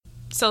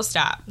So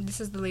stop. This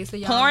is the least of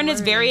y'all Porn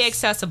worries. is very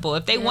accessible.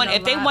 If they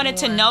wanted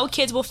to know,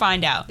 kids will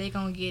find out. They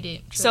gonna get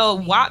it. So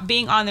WAP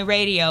being on the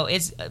radio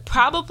is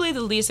probably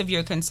the least of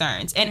your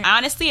concerns. And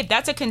honestly, if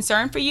that's a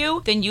concern for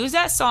you, then use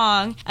that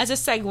song as a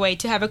segue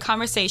to have a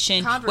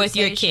conversation with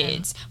your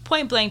kids.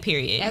 Point blank,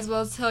 period. As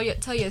well as tell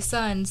your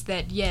sons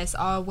that yes,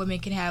 all women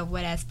can have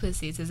wet ass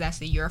pussies. It's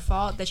actually your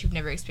fault that you've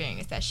never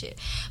experienced that shit.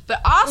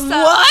 But also,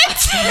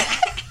 what?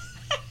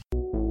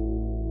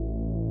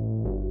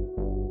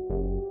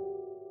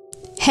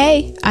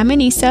 Hey, I'm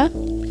Anissa.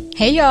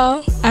 Hey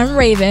y'all, I'm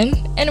Raven,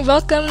 and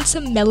welcome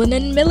to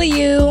Melanin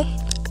Milieu.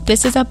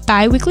 This is a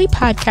bi-weekly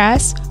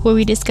podcast where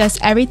we discuss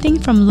everything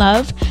from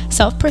love,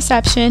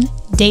 self-perception,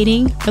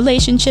 dating,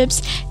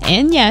 relationships,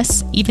 and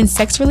yes, even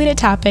sex-related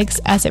topics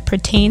as it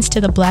pertains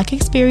to the Black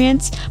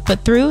experience,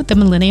 but through the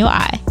millennial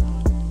eye.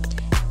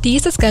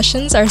 These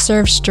discussions are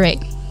served straight,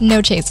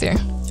 no chaser.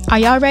 Are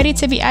y'all ready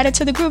to be added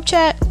to the group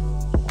chat?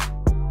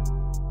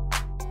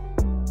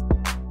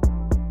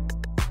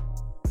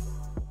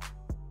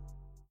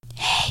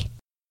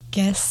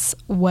 Guess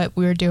what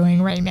we're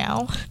doing right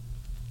now?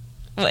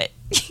 What?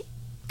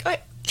 Go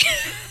ahead.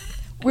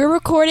 We're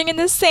recording in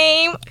the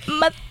same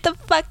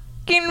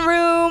motherfucking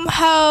room,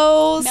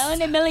 hoes.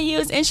 Melanin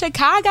Milieu's in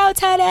Chicago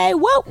today.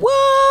 Whoop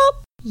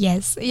whoop.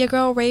 Yes, your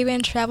girl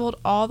Raven traveled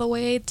all the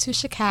way to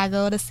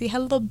Chicago to see her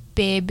little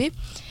baby.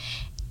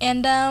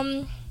 And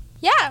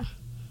yeah.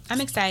 I'm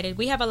excited.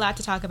 We have a lot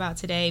to talk about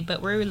today,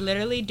 but we're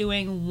literally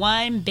doing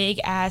one big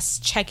ass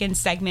check-in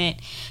segment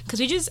because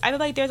I feel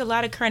like there's a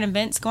lot of current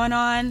events going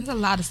on. There's a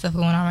lot of stuff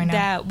going on right now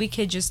that we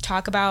could just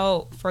talk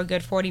about for a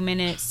good 40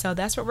 minutes. So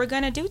that's what we're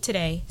going to do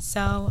today.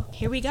 So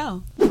here we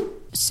go.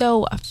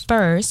 So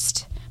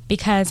first,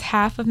 because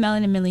half of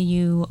Melanin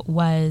Milieu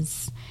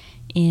was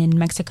in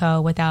Mexico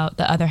without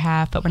the other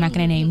half, but we're not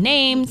going to name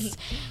names,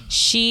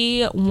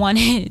 she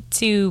wanted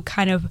to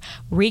kind of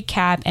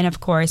recap and of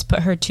course put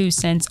her 2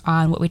 cents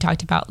on what we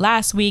talked about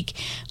last week,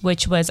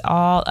 which was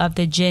all of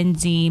the Gen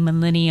Z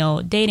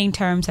millennial dating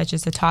terms such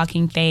as the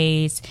talking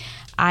phase.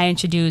 I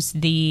introduced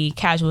the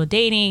casual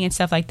dating and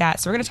stuff like that,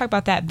 so we're going to talk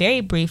about that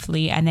very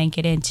briefly and then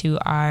get into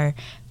our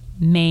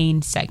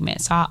main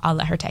segment. So I'll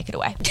let her take it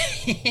away.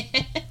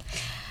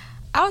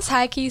 I was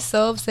high-key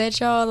so upset,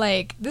 y'all.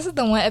 Like, this is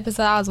the one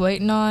episode I was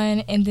waiting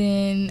on, and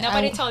then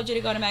nobody told you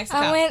to go to Mexico.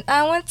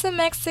 I went to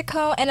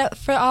Mexico, and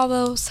for all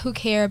those who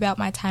care about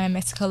my time in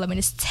Mexico, let me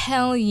just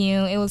tell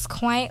you, it was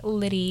quite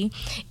litty.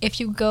 If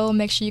you go,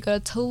 make sure you go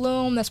to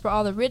Tulum. That's where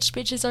all the rich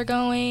bitches are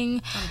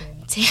going.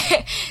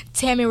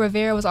 Tammy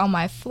Rivera was on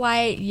my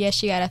flight. Yes,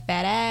 she got a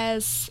fat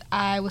ass.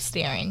 I was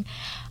staring.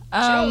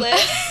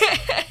 But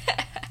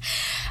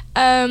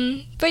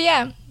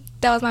yeah,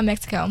 that was my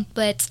Mexico.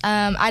 But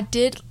I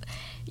did.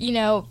 You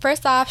know,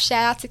 first off,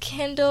 shout out to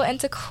Kendall and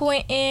to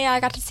Quentin. I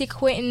got to see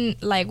Quentin,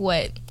 like,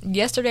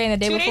 yesterday and the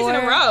day 2 before.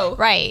 days in a row.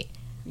 Right.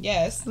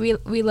 Yes. We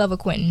love a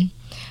Quentin.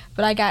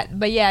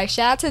 But yeah,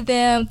 shout out to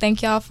them.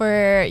 Thank y'all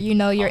for,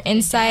 your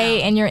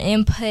insight and your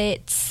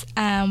inputs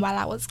while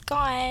I was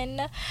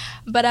gone.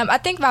 But I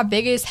think my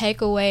biggest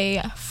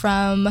takeaway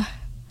from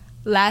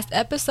last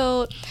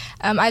episode,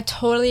 I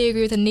totally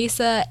agree with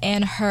Anissa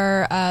and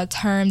her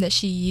term that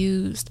she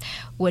used,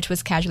 which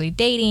was casually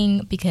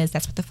dating, because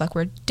that's what the fuck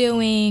we're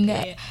doing.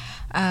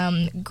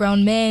 Yeah.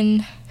 Grown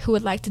men who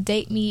would like to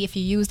date me, if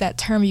you use that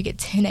term, you get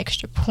 10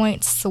 extra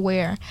points,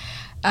 swear.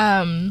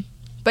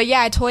 But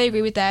yeah, I totally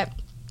agree with that.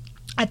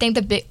 I think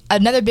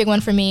another big one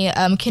for me,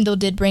 Kendall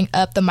did bring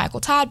up the Michael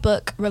Todd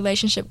book,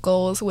 Relationship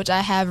Goals, which I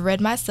have read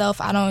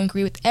myself. I don't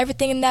agree with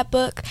everything in that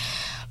book,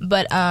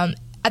 but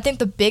I think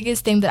the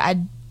biggest thing that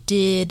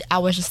I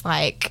was just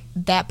like,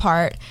 that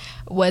part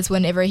was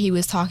whenever he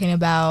was talking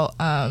about,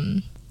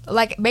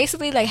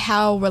 basically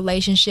how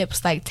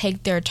relationships,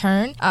 take their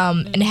turn,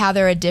 and how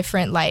there are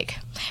different,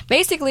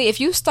 basically, if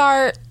you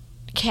start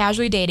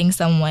casually dating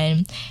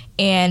someone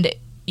and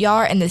y'all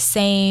are in the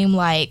same,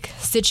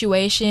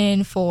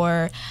 situation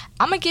for,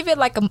 I'm gonna give it,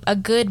 a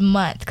good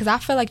month, because I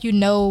feel like you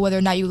know whether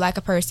or not you like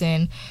a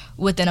person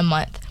within a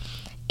month.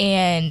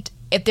 And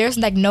if there's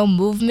no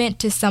movement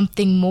to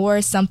something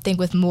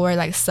with more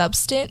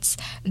substance,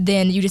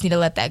 then you just need to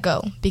let that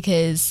go,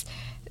 because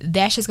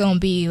that's just gonna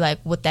be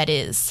what that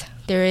is.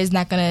 There is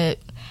not gonna,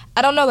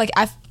 I don't know,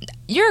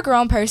 you're a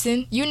grown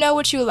person. You know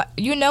what you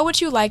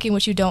like and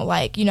what you don't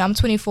like. I'm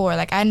 24.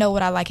 I know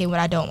what I like and what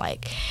I don't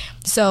like.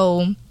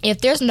 So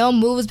if there's no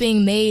moves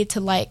being made to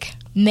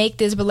make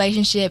this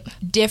relationship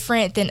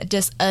different than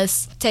just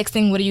us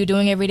texting, what are you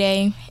doing every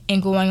day,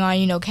 and going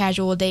on,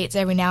 casual dates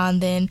every now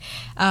and then,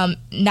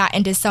 not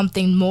into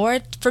something more.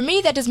 For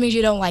me, that just means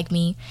you don't like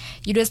me.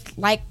 You just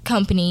like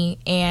company,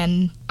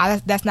 and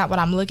that's not what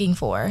I'm looking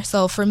for.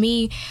 So for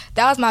me,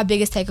 that was my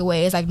biggest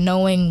takeaway, is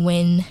knowing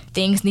when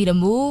things need to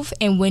move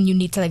and when you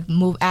need to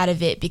move out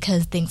of it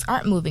because things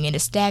aren't moving and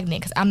it's stagnant,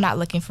 because I'm not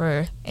looking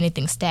for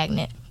anything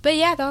stagnant. But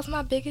yeah, that was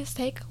my biggest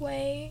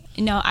takeaway.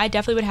 No, I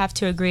definitely would have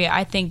to agree.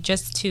 I think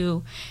just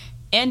to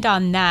end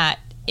on that,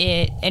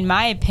 in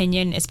my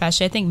opinion,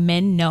 especially, I think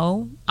men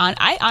know.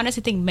 I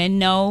honestly think men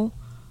know,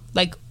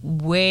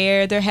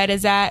 where their head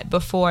is at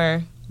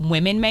before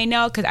women may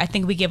know, because I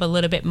think we give a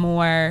little bit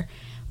more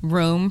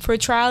room for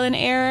trial and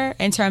error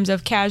in terms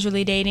of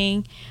casually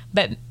dating.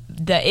 But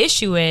the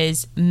issue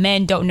is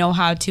men don't know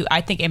how to,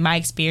 I think in my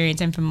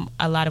experience and from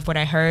a lot of what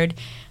I heard,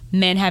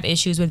 men have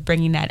issues with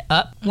bringing that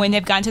up when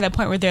they've gotten to that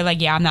point where they're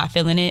like, yeah, I'm not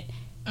feeling it.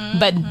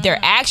 But their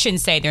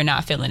actions say they're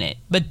not feeling it.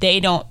 But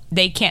they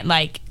can't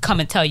like come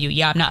and tell you,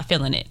 yeah, I'm not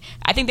feeling it.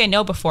 I think they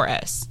know before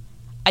us.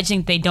 I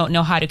think they don't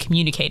know how to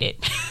communicate it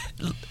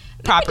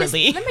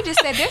properly. Let me just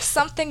say, there's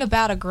something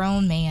about a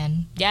grown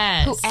man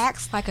who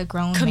acts like a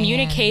grown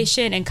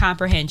Communication man. and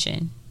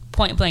comprehension.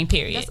 Point blank,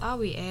 period. That's all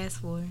we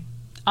ask for.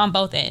 On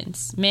both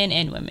ends, men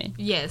and women.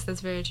 Yes,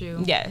 that's very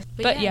true. Yes,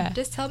 but yeah.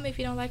 Just tell me if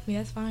you don't like me.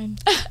 That's fine.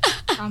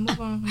 I'll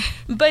move on.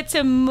 But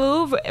to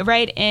move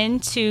right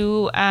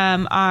into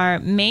our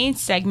main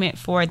segment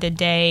for the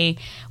day,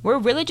 we're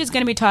really just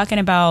going to be talking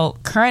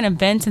about current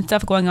events and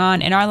stuff going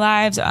on in our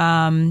lives,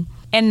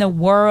 in the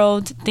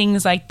world,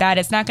 things like that.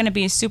 It's not going to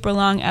be a super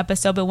long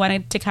episode, but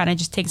wanted to kind of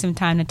just take some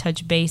time to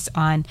touch base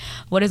on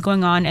what is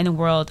going on in the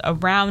world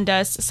around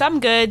us. Some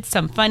good,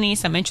 some funny,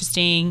 some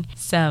interesting,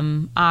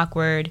 some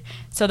awkward.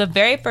 So the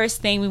very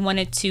first thing we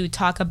wanted to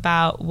talk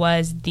about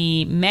was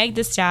the Meg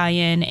Thee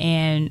Stallion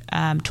and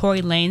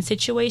Tory Lanez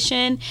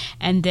situation,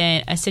 and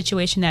then a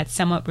situation that's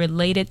somewhat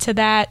related to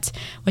that,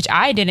 which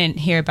I didn't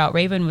hear about.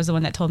 Raven was the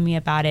one that told me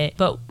about it.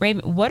 But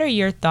Raven, what are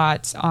your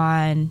thoughts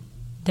on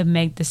the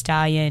Meg Thee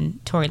Stallion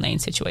Tory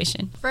Lanez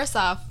situation? First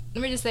off,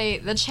 let me just say,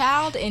 the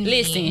child in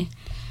me,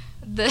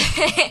 the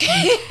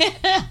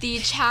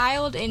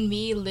child in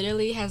me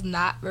literally has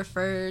not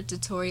referred to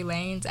Tory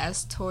Lanez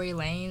as Tory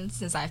Lanez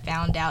since I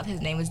found out his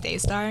name was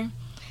Daystar.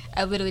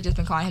 I've literally just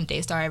been calling him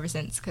Daystar ever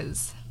since,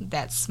 because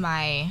that's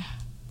me.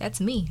 It's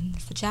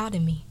the child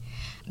in me.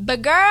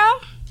 But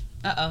girl,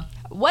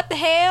 what the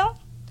hell?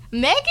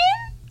 Megan,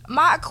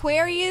 my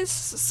Aquarius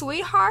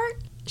sweetheart,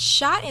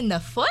 shot in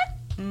the foot?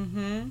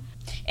 Mm-hmm.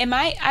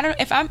 I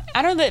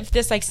don't know if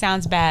this like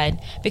sounds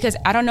bad, because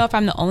I don't know if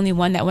I'm the only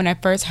one that when I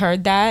first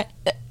heard that,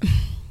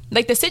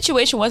 like the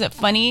situation wasn't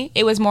funny.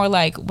 It was more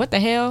like, what the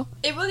hell?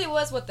 It really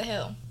was what the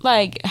hell.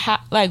 Like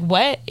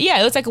what?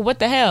 Yeah, it was like what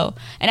the hell.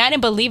 And I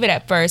didn't believe it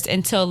at first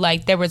until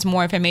like there was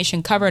more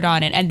information covered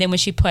on it, and then when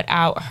she put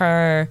out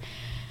her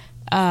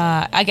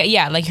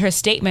her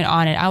statement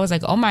on it, I was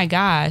like, oh my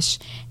gosh.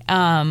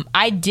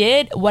 I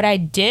did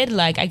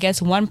like, I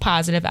guess one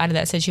positive out of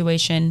that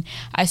situation,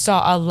 I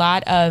saw a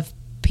lot of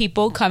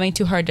people coming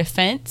to her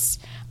defense,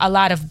 a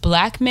lot of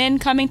black men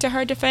coming to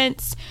her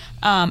defense,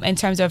 in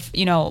terms of,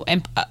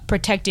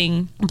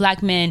 protecting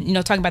black men,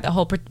 talking about the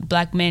whole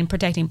black men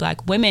protecting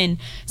black women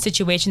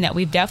situation that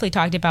we've definitely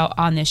talked about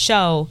on this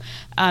show,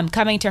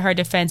 coming to her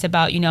defense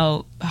about,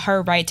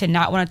 her right to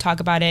not want to talk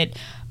about it,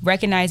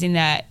 recognizing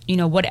that,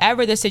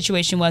 whatever the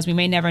situation was, we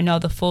may never know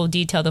the full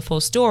detail, the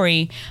full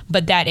story,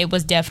 but that it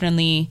was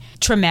definitely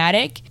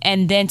traumatic,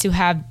 and then to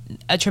have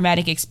a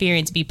traumatic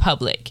experience be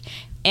public.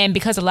 And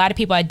because a lot of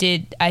people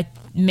I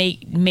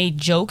made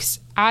jokes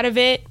out of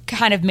it,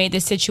 kind of made the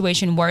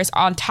situation worse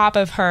on top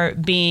of her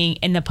being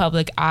in the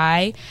public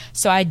eye.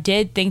 So I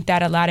did think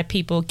that a lot of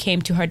people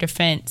came to her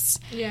defense,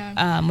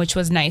 which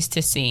was nice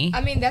to see.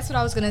 I mean, that's what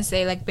I was going to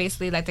say. Like,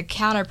 basically, like, the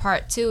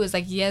counterpart, too, is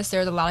like, yes,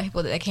 there's a lot of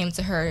people that came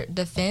to her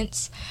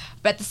defense,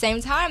 but at the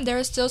same time, there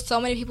are still so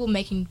many people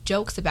making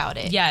jokes about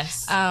it.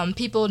 Yes.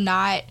 People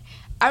not...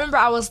 I remember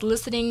I was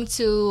listening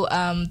to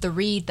The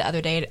Read the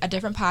other day, a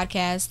different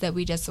podcast that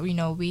we just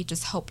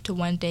hope to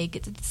one day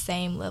get to the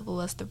same level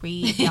as The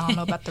Read. Y'all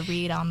know about The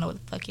Read. I don't know what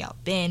the fuck y'all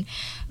been.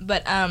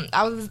 But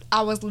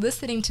I was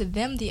listening to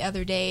them the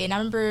other day, and I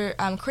remember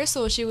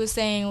Crystal, she was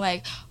saying,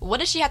 like,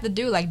 what does she have to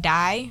do? Like,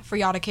 die for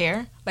y'all to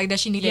care? Like, does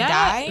she need to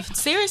die?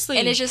 Seriously.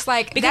 And it's just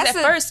like... Because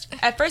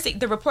at first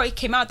the report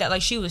came out that,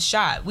 like, she was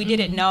shot. We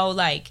didn't know,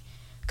 like...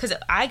 Because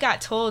I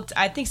got told,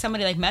 I think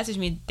somebody like messaged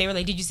me, they were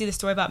like, did you see the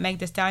story about Meg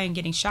Thee Stallion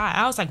getting shot?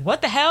 I was like,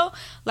 what the hell?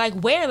 Like,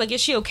 where? Like,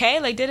 is she okay?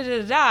 Like,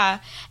 da-da-da-da-da.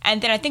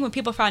 And then I think when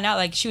people found out,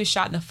 like, she was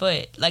shot in the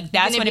foot, like,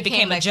 that's when it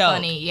became like, a joke.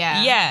 Funny,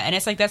 yeah. Yeah, and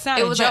it's like, that's not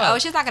a joke. It was like, oh,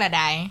 she's not going to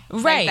die.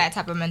 Right. Like, that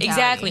type of mentality.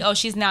 Exactly. Oh,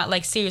 she's not,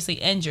 like, seriously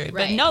injured.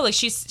 Right. But no, like,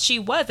 she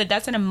was. Like,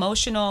 that's an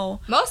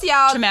emotional, most of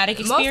y'all, traumatic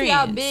experience.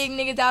 Most of y'all big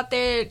niggas out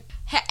there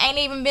ain't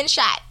even been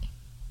shot.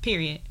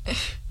 Period.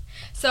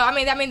 So I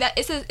mean that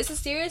it's a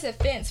serious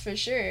offense for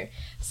sure.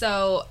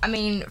 So I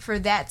mean, for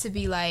that to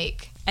be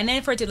like, and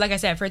then for it to, like I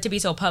said, for it to be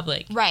so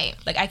public, right?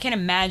 Like, I can't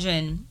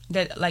imagine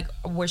that, like,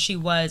 where she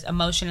was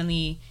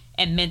emotionally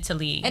and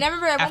mentally. And I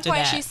remember at one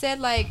point that. She said,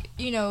 like,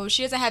 she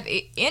doesn't have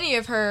any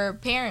of her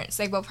parents.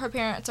 Like, both her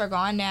parents are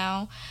gone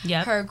now.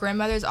 Yep. Her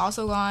grandmother's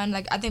also gone.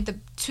 Like, I think the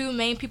two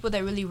main people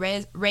that really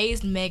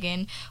raised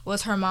Megan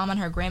was her mom and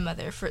her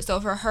grandmother. So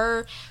for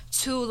her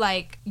two,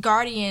 like,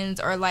 guardians,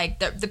 or like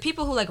the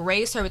people who, like,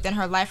 raised her within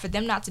her life, for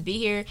them not to be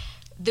here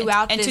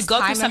throughout this time, and to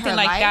go through something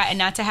like that, and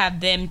not to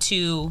have them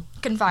to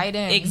confide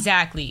in.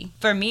 Exactly.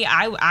 For me,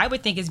 I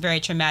would think it's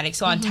very traumatic.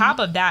 So on top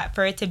of that,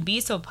 for it to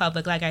be so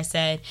public, like I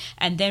said,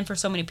 and then for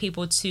so many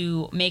people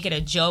to make it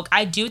a joke,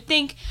 I do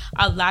think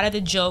a lot of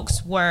the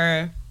jokes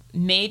were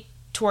made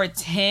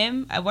towards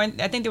him. I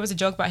think there was a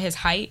joke about his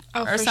height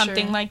or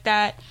something sure. like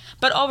that.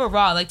 But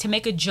overall, like, to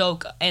make a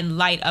joke in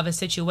light of a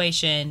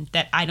situation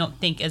that I don't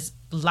think is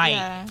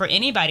light for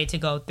anybody to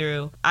go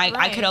through,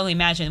 I could only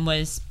imagine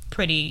was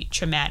pretty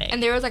traumatic.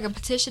 And there was like a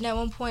petition at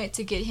one point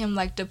to get him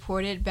like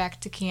deported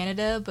back to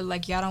Canada, but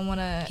like y'all don't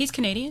want to. He's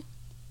Canadian?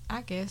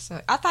 I guess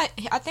so. I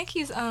think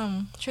he's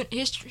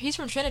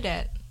from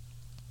Trinidad.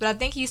 But I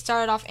think he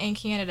started off in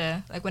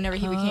Canada, like whenever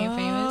he became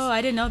famous. Oh,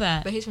 I didn't know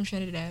that. But he's from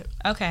Trinidad.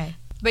 Okay.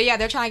 But yeah,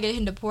 they're trying to get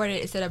him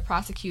deported instead of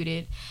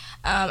prosecuted.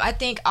 I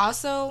think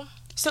also.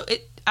 So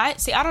I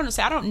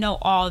don't know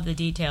all the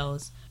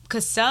details,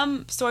 because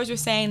some stories were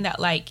saying that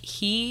like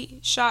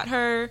he shot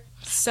her.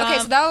 Okay, so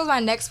that was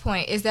my next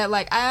point. Is that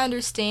like I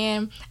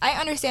understand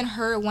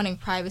her wanting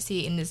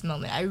privacy in this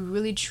moment. I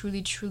really,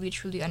 truly, truly,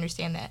 truly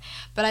understand that.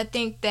 But I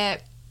think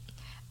that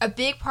a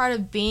big part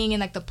of being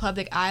in like the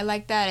public eye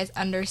like that is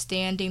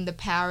understanding the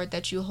power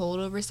that you hold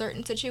over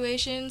certain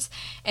situations,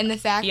 and the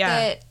fact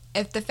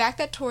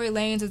that Tory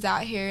Lanez is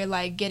out here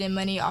like getting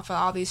money off of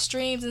all these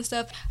streams and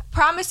stuff.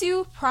 Promise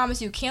you,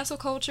 cancel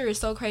culture is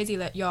so crazy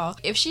that y'all.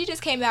 If she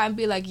just came out and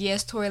be like,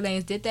 yes, Tory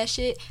Lanez did that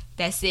shit,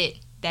 that's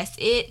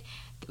it.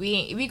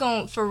 We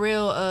gon' for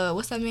real.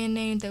 What's that man's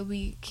name that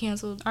we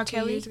canceled? R.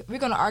 Kelly. We're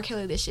gonna R.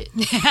 Kelly this shit.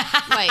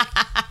 Like.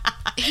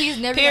 He's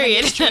never gonna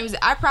get streams.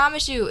 I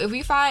promise you,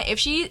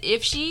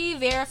 if she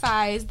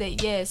verifies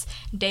that yes,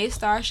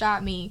 Daystar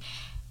shot me,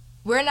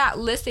 we're not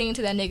listening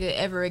to that nigga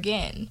ever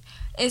again.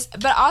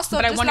 But I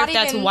wonder if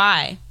that's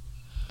why.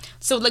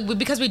 So like,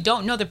 because we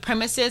don't know the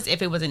premises,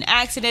 if it was an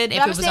accident,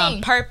 if it was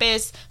on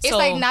purpose. It's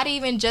like not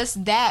even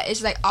just that.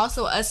 It's like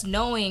also us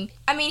knowing.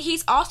 I mean,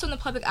 he's also in the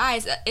public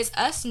eye. It's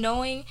us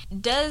knowing.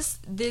 Does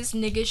this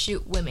nigga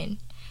shoot women?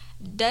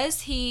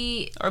 Does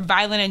he, or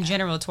violent in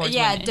general towards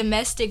women?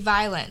 Domestic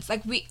violence.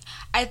 Like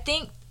I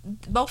think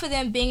both of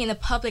them being in the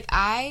public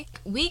eye,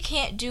 we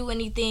can't do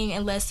anything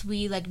unless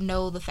we like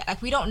know the fact.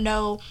 Like we don't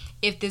know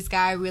if this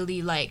guy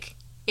really like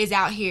is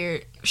out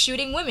here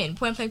shooting women,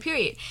 point blank,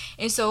 period.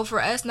 And so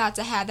for us not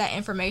to have that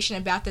information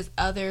about this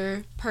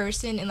other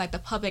person in like the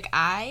public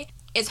eye,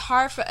 it's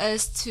hard for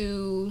us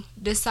to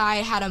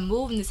decide how to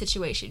move in the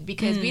situation,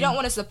 because we don't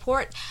want to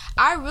support.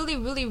 I really,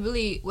 really,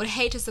 really would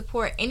hate to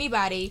support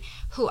anybody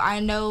who I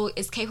know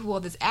is capable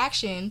of this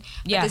action.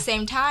 But at the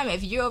same time,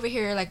 if you're over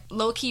here like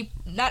low key,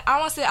 I don't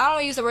want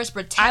to use the words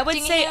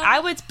protecting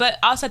him. But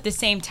also at the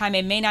same time,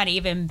 it may not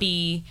even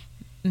be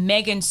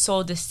Megan's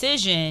sole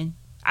decision.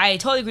 I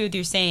totally agree with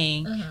you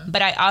saying,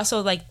 but I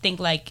also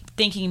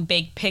thinking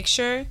big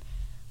picture.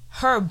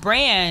 Her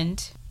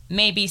brand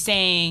may be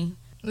saying.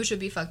 Which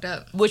would be fucked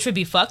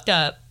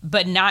up.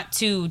 But not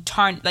to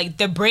tarn. Like,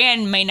 the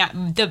brand may not.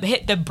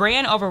 The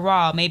brand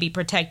overall may be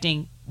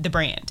protecting the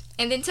brand.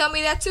 And then tell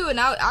me that too, and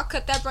I'll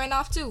cut that brand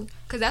off too,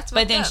 because that's.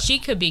 But then she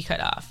could be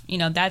cut off. You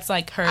know, that's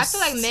like her. I feel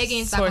like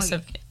Megan's source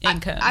of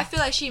income. I feel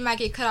like she might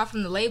get cut off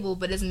from the label,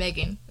 but it's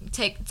Megan.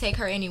 Take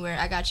her anywhere.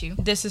 I got you.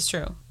 This is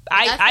true.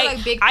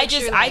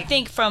 I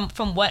think from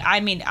what I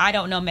mean, I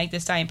don't know Meg Thee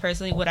Stallion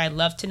personally. Would I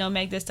love to know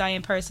Meg Thee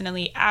Stallion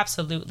personally?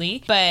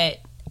 Absolutely, but.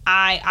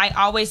 I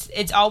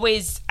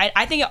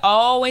think it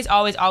always,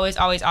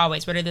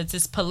 whether it's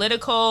this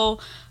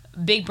political,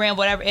 big brand,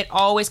 whatever, it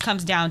always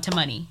comes down to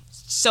money.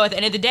 So at the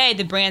end of the day,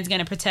 the brand's going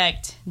to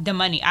protect the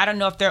money. I don't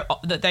know if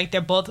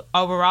they're both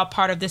overall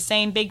part of the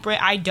same big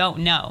brand. I don't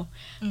know.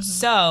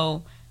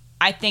 So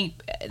I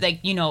think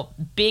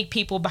big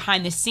people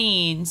behind the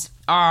scenes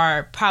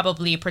are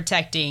probably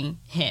protecting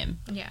him.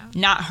 Yeah.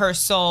 Not her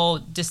sole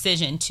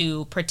decision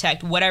to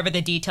protect whatever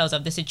the details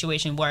of the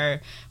situation were,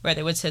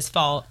 whether it was his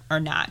fault or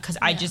not. Because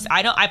I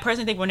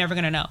personally think we're never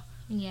going to know.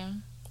 Yeah.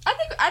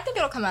 I think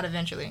it'll come out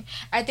eventually.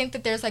 I think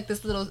that there's like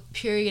this little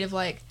period of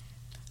like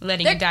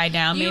letting it die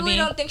down. Maybe. You really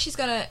don't think she's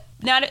gonna?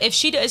 Not if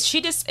she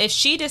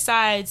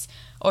decides,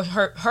 or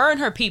her and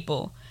her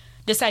people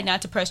decide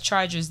not to press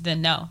charges,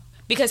 then no.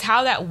 Because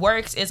how that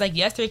works is like,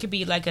 yes, there could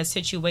be like a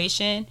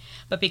situation,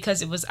 but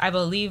because it was, I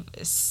believe,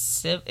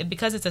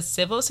 because it's a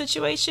civil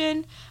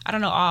situation, I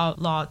don't know all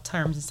law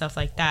terms and stuff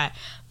like that,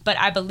 but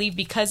I believe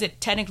because it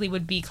technically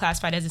would be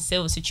classified as a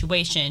civil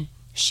situation,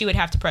 she would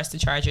have to press the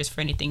charges for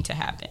anything to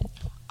happen.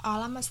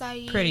 All I'm gonna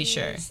say pretty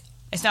sure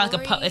it's not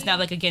it's not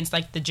like against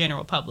like the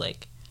general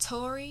public.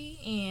 Tory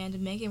and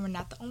Megan were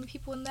not the only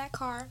people in that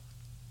car.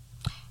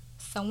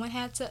 Someone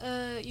had to,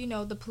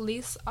 the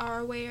police are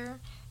aware.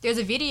 There's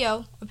a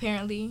video,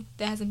 apparently,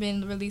 that hasn't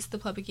been released to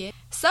the public yet.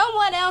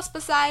 Someone else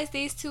besides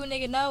these two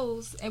niggas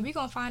knows, and we're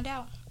gonna find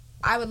out.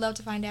 I would love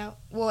to find out.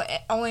 Well,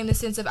 only in the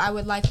sense of the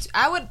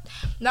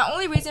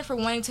only reason for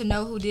wanting to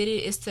know who did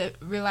it is to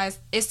realize,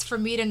 it's for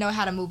me to know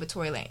how to move with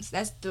Tory Lanez.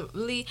 That's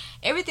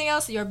everything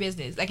else is your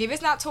business. Like, if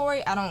it's not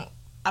Tory, I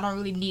don't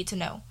really need to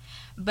know.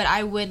 But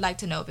I would like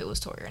to know if it was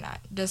Tory or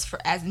not. Just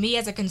as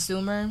a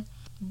consumer,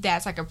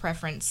 that's like a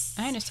preference.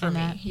 I understand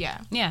that.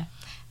 Yeah. Yeah.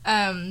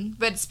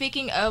 But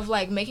speaking of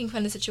like making fun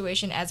of the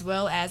situation as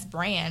well as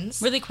brands.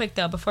 Really quick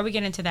though, before we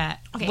get into that,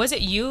 was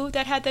it you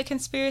that had the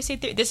conspiracy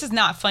theory? This is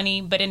not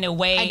funny, but in a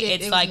way,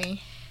 it's like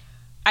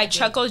I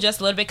chuckled just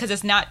a little bit because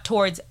it's not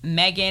towards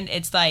Megan.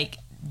 It's like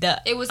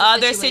the It was a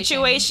other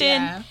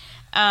situation.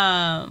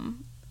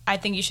 I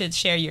think you should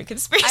share your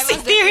conspiracy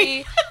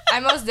theory. I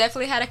most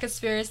definitely had a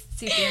conspiracy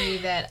theory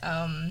that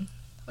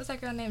what's that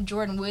girl named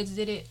Jordan Woods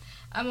did it.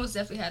 I most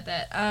definitely had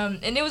that.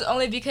 And it was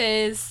only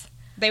because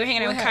they were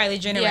hanging out with Kylie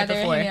Jenner right before.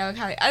 Yeah, they were hanging out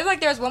with Kylie. I was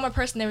like, there was one more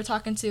person they were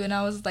talking to, and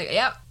I was like,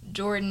 yep,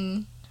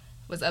 Jordan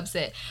was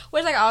upset.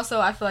 Which, like, also,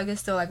 I feel like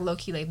it's still, like,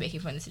 low-key, like, making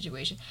fun of the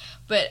situation.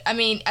 But, I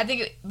mean, I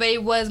think, but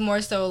it was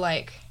more so,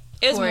 like,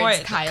 it was more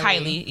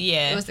Kylie.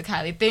 Yeah. It was the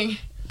Kylie thing.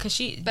 Because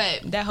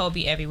that hoe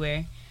be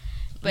everywhere.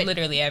 But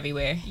literally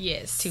everywhere.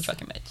 Yes. Too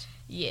fucking much.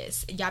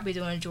 Yes. Y'all be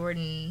doing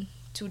Jordan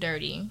too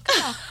dirty.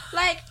 Come on.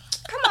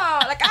 Come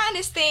on. Like, I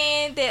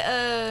understand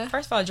that,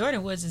 First of all,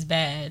 Jordan Woods is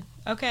bad.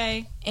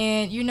 Okay.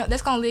 And, you know,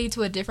 that's going to lead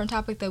to a different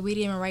topic that we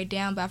didn't even write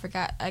down, but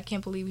I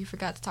can't believe we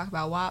forgot to talk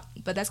about WAP.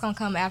 But that's going to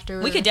come after.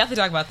 We could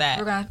definitely talk about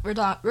that. We're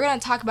gonna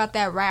talk about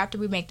that right after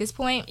we make this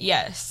point.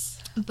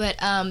 Yes. But,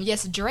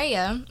 yes,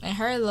 Drea and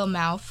her little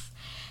mouth.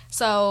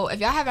 So, if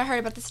y'all haven't heard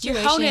about the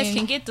situation. Your wholeness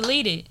can get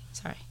deleted.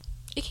 Sorry.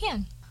 It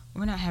can.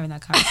 We're not having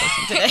that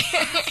conversation today.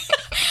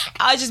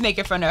 I was just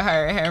making fun of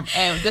her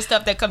and the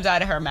stuff that comes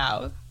out of her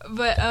mouth.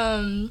 But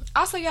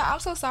also, yeah, I'm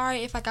so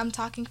sorry if like I'm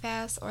talking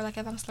fast or like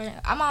if I'm slurring.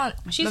 I'm on.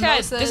 This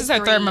is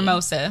her third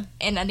mimosa,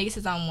 and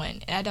Anissa's on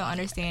one, and I don't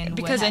understand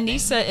because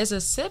Anissa is a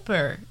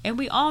sipper, and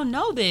we all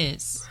know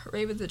this.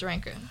 Raven's a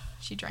drinker.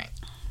 She drank.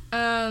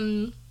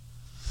 Drea.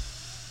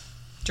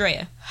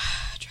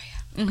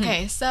 Mm-hmm.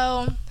 Okay,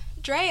 so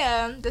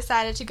Drea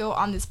decided to go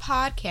on this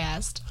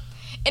podcast.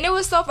 And it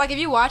was so, like, if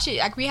you watch it,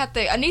 like, we have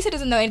to, Anissa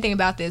doesn't know anything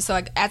about this, so,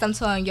 like, as I'm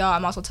telling y'all,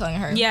 I'm also telling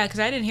her. Yeah, because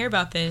I didn't hear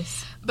about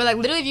this. But, like,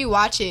 literally, if you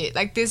watch it,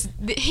 like,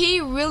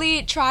 he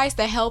really tries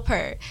to help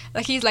her.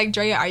 Like, he's like,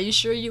 Drea, are you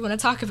sure you want to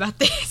talk about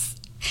this?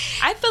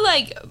 I feel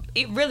like,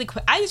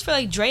 I just feel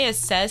like Drea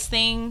says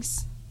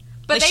things.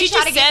 But like, they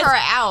try to get her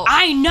out.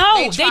 I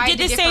know. They did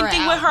the same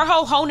thing with her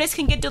whole wholeness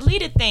can get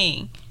deleted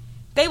thing.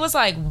 They was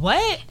like,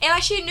 what? And,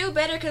 like, she knew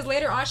better because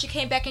later on she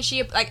came back and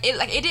she, like,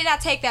 it did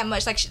not take that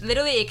much. Like,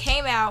 literally, it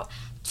came out.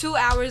 2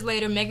 hours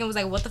later, Megan was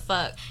like, what the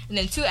fuck? And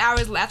then 2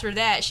 hours after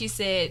that, she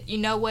said, you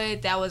know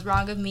what? That was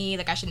wrong of me.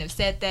 Like, I shouldn't have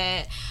said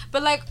that.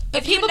 But, like,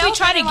 if people be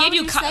trying to give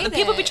you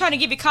people be trying to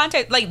give you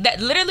context. Like,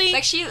 that literally,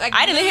 like,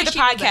 I didn't hear the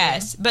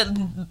podcast.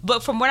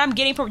 But from what I'm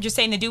getting from what you're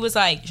saying, the dude was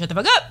like, shut the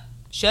fuck up.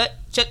 Shut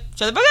the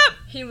fuck up.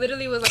 He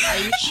literally was like, are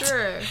you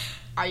sure?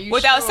 Are you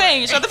Without sure?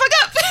 saying, shut the fuck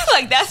up.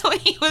 Like, that's what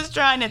he was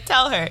trying to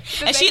tell her.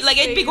 But and she, like,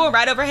 it'd be going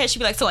right over her head. She'd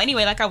be like, so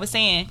anyway, like I was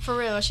saying. For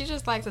real, she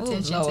just likes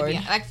attention to be.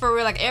 Like, for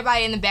real, like,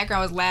 everybody in the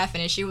background was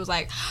laughing, and she was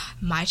like,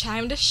 my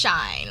time to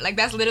shine. Like,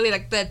 that's literally,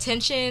 like, the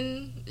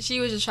attention. She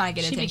was just trying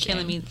to get attention. She be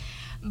killing me.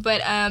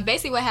 But,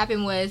 basically what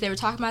happened was they were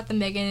talking about the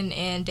Megan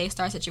and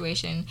Daystar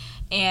situation,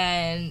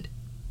 and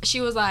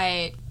she was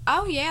like,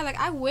 oh, yeah, like,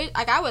 I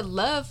would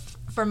love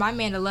for my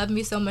man to love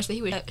me so much that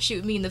he would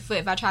shoot me in the foot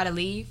if I try to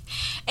leave.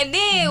 And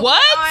then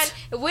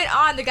went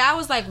on. The guy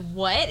was like,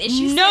 what? And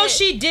she said,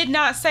 she did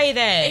not say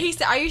that. And he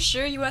said, are you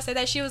sure you want to say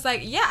that? She was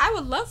like, yeah, I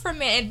would love for a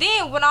man. And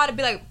then went on to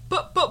be like,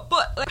 but.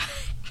 Like,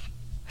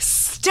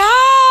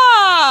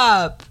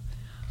 stop.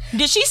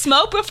 Did she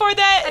smoke before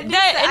that interview?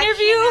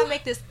 I cannot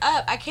make this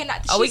up. I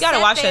cannot. Oh, we gotta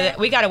watch that.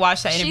 We gotta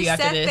watch that interview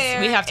after this.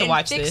 We have to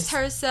watch this. She fixed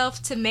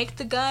herself to make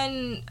the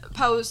gun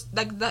pose,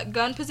 like the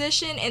gun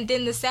position, and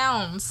then the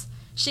sounds.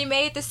 She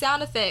made the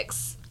sound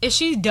effects. Is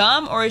she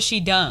dumb or is she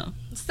dumb?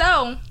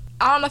 So,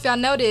 I don't know if y'all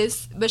know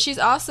this, but she's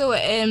also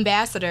an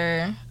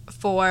ambassador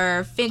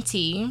for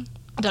Fenty.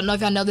 I don't know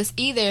if y'all know this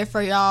either,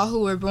 for y'all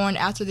who were born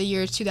after the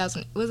year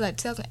 2000. Was it like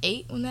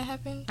 2008 when that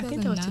happened? I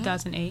think it was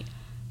 2008.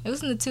 It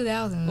was in the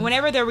 2000s.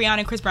 Whenever the Rihanna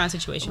and Chris Brown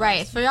situation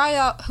Right. For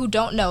y'all who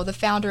don't know, the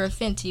founder of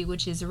Fenty,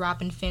 which is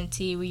Robin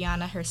Fenty,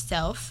 Rihanna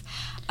herself,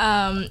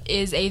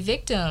 is a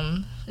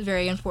victim,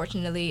 very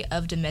unfortunately,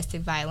 of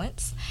domestic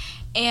violence.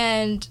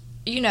 And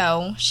you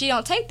know, she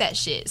don't take that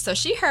shit. So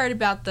she heard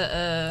about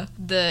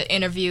the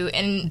interview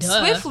and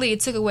swiftly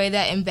took away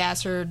that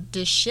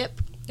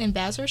ambassadorship.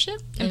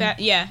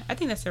 Yeah, I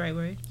think that's the right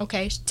word.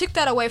 Okay, she took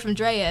that away from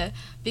Drea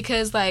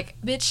because, like,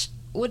 bitch,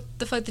 what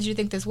the fuck did you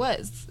think this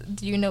was?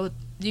 Do you know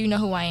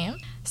who I am?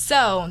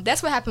 So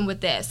that's what happened with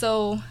that.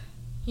 So,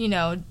 you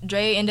know,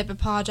 Drea ended up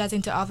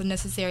apologizing to all the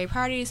necessary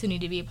parties who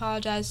need to be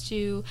apologized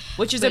to,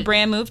 which is a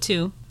brand move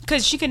too,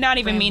 because she could not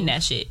even mean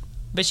that shit,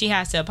 but she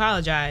has to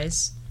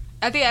apologize.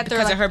 I think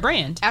because of her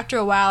brand. After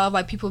a while of,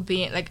 like, people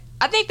being, like,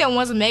 I think that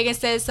once Megan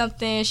said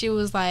something, she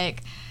was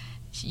like,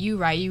 you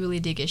right, you really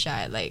did get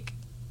shot. Like,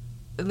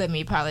 let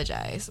me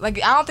apologize.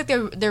 Like, I don't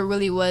think there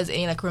really was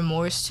any, like,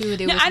 remorse to it.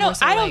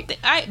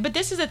 But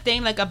this is the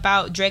thing, like,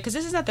 about Drake, because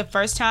this is not the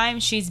first time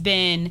she's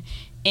been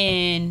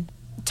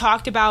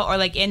talked about or,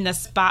 like, in the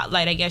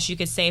spotlight, I guess you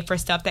could say, for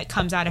stuff that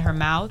comes out of her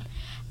mouth.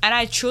 And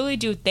I truly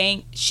do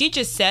think she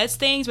just says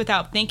things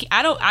without thinking.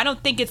 I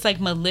don't think it's,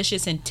 like,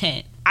 malicious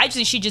intent. I just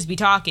think she'd just be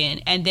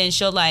talking, and then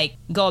she'll, like,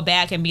 go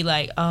back and be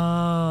like,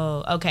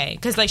 oh, okay.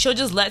 Because, like, she'll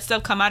just let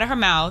stuff come out of her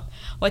mouth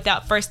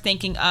without first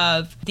thinking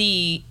of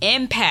the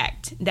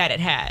impact that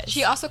it has.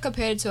 She also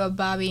compared it to a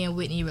Bobby and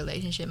Whitney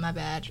relationship. My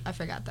bad. I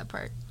forgot that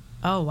part.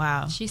 Oh,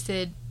 wow. She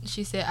said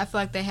she said, I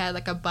feel like they had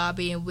like a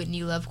Bobby and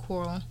Whitney love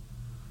quarrel.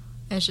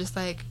 And it's just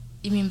like,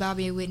 you mean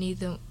Bobby and Whitney,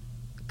 the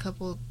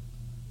couple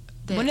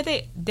that... When did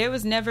they... There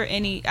was never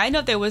any... I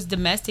know there was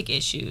domestic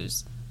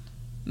issues.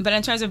 But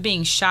in terms of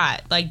being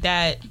shot, like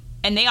that...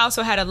 And they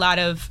also had a lot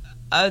of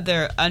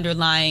other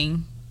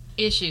underlying...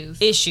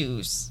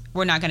 Issues.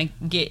 We're not going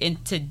to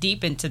get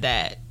deep into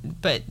that.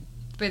 But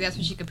that's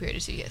what she compared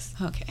it to, yes.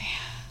 Okay.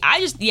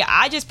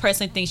 I just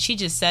personally think she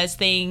just says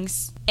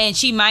things, and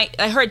she might,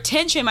 like, her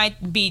intention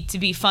might be to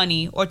be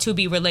funny or to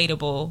be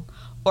relatable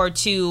or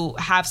to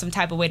have some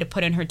type of way to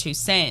put in her 2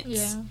 cents.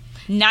 Yeah.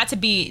 Not to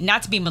be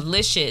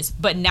malicious,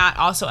 but not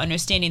also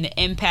understanding the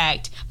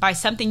impact by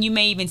something you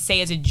may even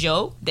say as a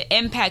joke. The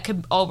impact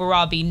could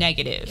overall be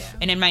negative,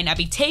 and it might not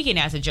be taken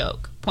as a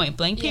joke. Point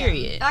blank,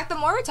 period. Like, the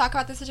more we talk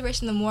about this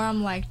situation, the more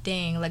I'm like,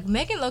 dang, like,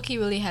 Megan low-key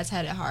really has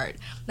had it hard.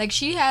 Like,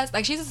 she's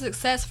a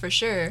success for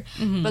sure,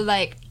 but,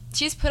 like,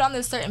 she's put on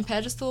this certain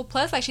pedestal.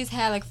 Plus, like, she's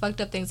had, like, fucked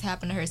up things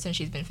happen to her since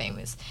she's been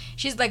famous.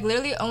 She's, like,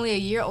 literally only a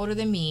year older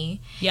than me.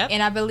 Yep.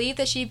 And I believe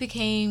that she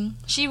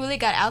really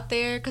got out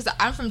there, because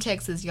I'm from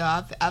Texas,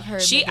 y'all. I've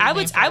heard I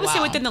would say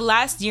within the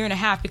last year and a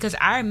half, because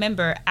I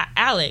remember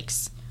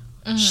Alex...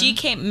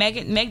 Mm-hmm.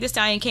 Meg Thee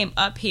Stallion came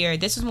up here.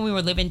 This was when we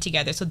were living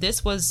together. So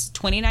this was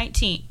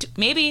 2019.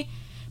 Maybe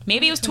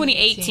it was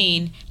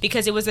 2018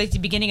 because it was like the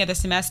beginning of the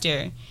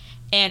semester.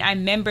 And I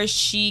remember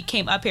she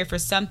came up here for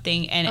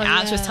something and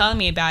Alex was telling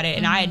me about it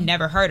and I had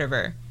never heard of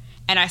her.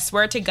 And I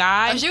swear to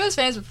God. Oh, she was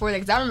famous before that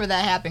because I remember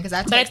that happened.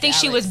 But I think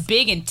she was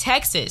big in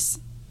Texas.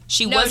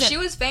 She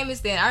was famous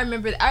then. I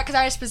remember because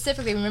I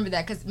specifically remember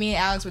that because me and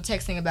Alex were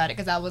texting about it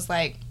because I was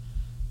like,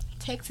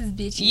 Texas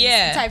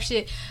bitches type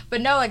shit.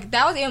 But no, like,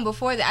 that was even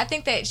before that. I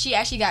think that she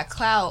actually got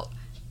clout.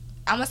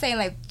 I'm gonna say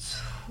like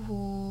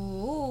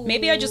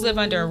maybe I just live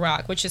under a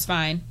rock, which is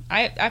fine.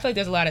 I feel like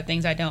there's a lot of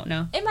things I don't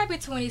know. It might be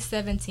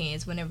 2017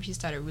 is whenever she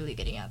started really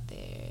getting out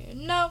there.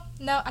 No,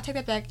 I take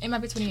that back. It might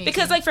be 2018.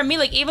 Because, like, for me,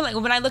 like, even like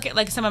when I look at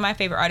like some of my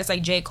favorite artists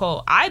like J.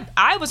 Cole,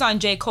 I was on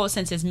J. Cole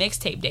since his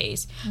mixtape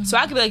days. Mm-hmm. So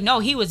I could be like, no,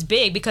 he was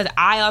big because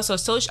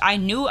I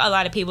knew a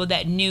lot of people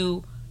that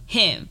knew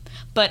him.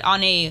 But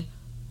on a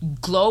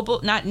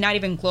global, not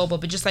even global,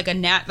 but just like a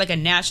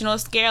national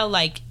scale,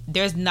 like,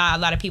 there's not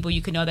a lot of people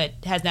you could know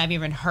that has not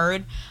even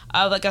heard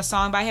of like a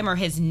song by him or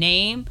his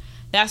name.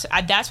 That's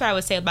what I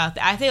would say about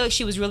that. I feel like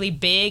she was really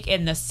big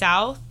in the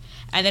South,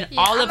 and then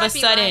all of a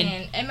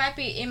sudden, it might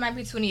be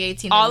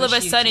 2018. All of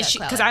a sudden,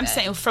 because I'm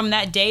saying from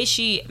that day,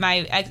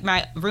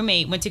 my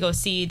roommate went to go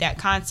see that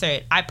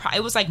concert.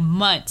 It was like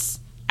months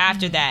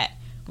after that.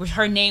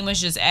 Her name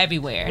was just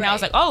everywhere, and I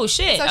was like, "Oh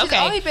shit!" So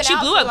she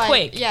blew up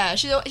quick. Yeah,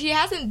 she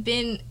hasn't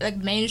been like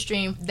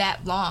mainstream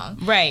that long,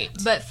 right?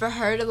 But for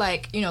her to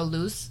like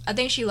lose, I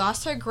think she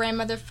lost her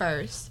grandmother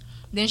first.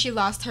 Then she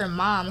lost her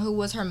mom, who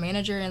was her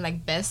manager and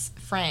like best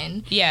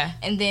friend. Yeah,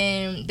 and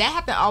then that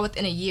happened all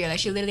within a year. Like,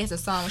 she literally has a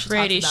song where she talks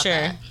about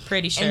that.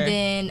 Pretty sure. And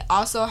then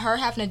also her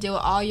having to deal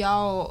with all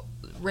y'all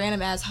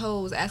random ass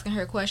hoes asking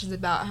her questions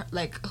about her,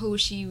 like, who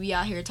she be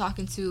out here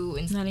talking to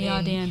and none of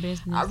y'all damn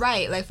business.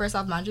 Right, like, first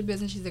off, mind your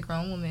business. She's a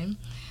grown woman.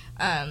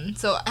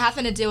 So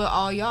having to deal with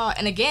all y'all,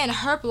 and again,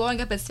 her blowing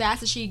up as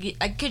fast as she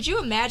like, could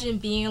you imagine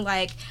being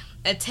like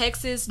a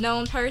Texas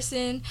known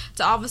person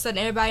to all of a sudden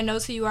everybody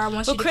knows who you are,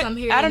 wants you to come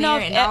here? I don't know,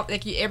 and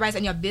everybody's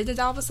in your business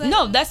all of a sudden.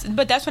 No, that's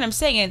what I'm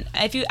saying. And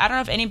I don't know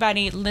if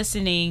anybody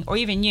listening or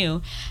even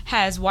you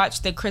has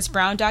watched the Chris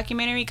Brown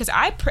documentary, because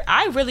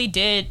I really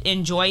did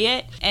enjoy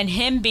it. And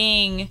him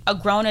being a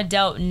grown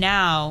adult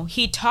now,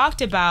 he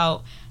talked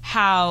about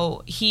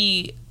how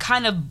he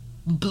kind of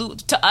blew,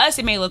 to us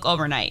it may look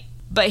overnight,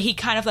 but he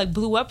kind of like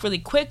blew up really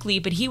quickly,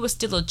 but he was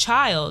still a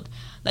child.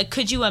 Like,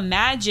 could you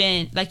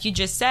imagine, like you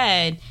just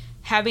said,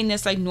 having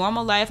this like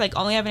normal life, like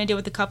only having to deal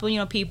with a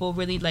couple people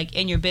really like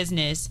in your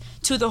business,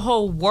 to the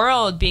whole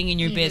world being in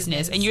your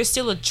business, and you're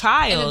still a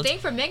child. And the thing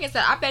for Megan is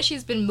that I bet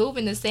she's been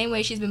moving the same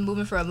way she's been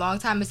moving for a long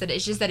time. Is that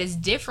it's just that it's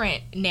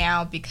different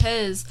now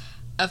because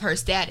of her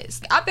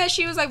status. I bet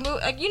she was like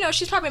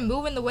she's probably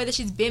moving the way that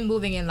she's been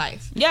moving in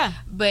life. Yeah.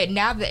 But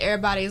now that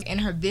everybody's in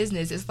her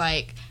business, it's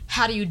like,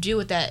 how do you deal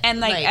with that? And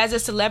like as a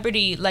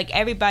celebrity, like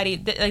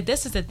everybody, like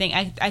this is the thing.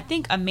 I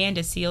think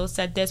Amanda Seales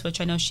said this, which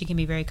I know she can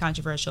be very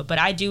controversial, but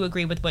I do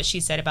agree with what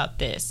she said about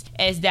this.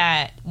 Is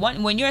that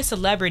when you're a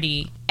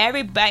celebrity,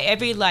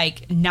 every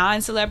like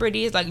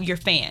non-celebrity is like your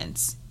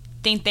fans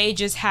think they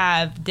just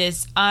have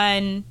this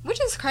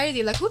which is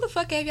crazy. Like, who the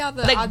fuck gave y'all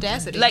the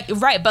audacity? Like,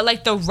 right, but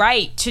like the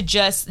right to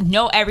just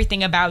know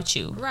everything about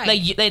you.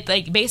 Right.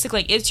 Like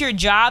basically, it's your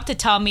job to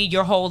tell me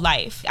your whole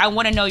life. I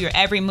want to know your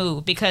every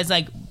move, because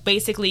like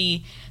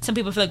basically some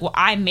people feel like, well,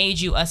 I made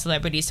you a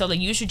celebrity, so like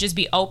you should just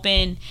be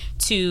open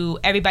to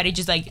everybody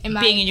just like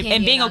being in your,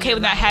 and being okay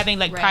with not having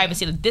like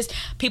privacy. Like this,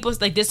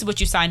 people's like, this is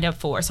what you signed up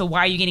for, so why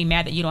are you getting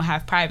mad that you don't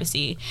have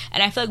privacy?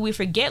 And I feel like we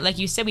forget, like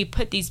you said, we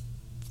put these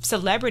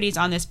celebrities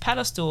on this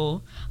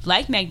pedestal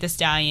like Meg Thee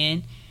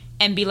Stallion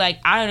and be like,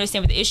 I don't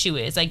understand what the issue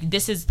is. Like,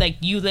 this is like,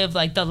 you live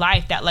like the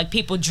life that like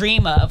people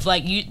dream of.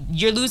 Like,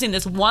 you're losing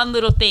this one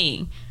little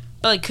thing.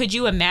 But like, could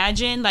you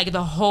imagine like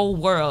the whole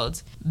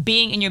world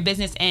being in your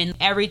business and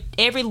every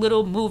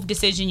little move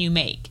decision you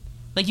make.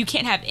 Like, you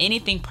can't have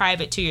anything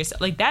private to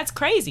yourself. Like, that's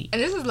crazy.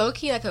 And this is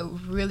low-key, like, a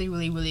really,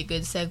 really, really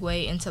good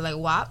segue into, like,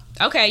 WAP.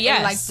 Okay, yes.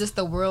 And, like, just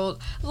the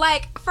world.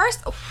 Like,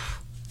 first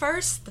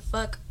the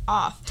fuck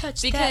off.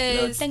 Touch because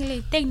that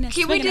little thing that's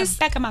can we just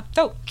back of my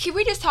throat. Can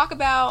we just talk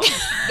about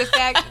the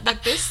fact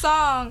that this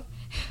song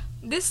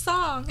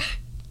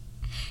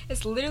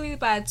is literally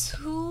by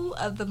two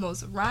of the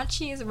most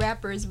raunchiest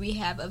rappers we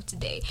have of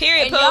today.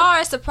 Period. And y'all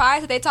are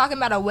surprised that they talking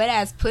about a wet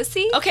ass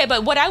pussy? Okay,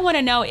 but what I want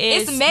to know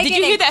is, It's Megan did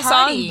you hear and that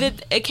Cardi.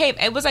 song?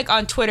 It was like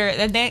on Twitter.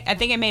 And then I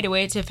think it made it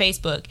way to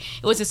Facebook.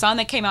 It was a song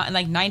that came out in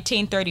like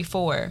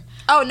 1934.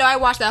 Oh no, I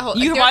watched that whole.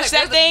 You watched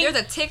that thing? There's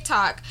a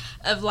TikTok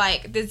of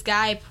like this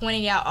guy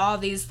pointing out all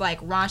these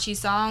like raunchy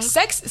songs.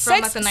 Sex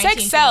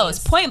sells.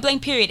 Point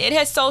blank. Period. It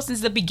has sold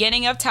since the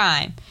beginning of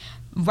time.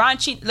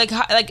 Raunchy,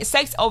 like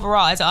sex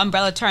overall as an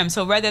umbrella term.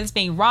 So whether it's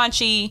being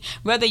raunchy,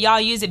 whether y'all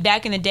use it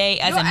back in the day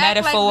as a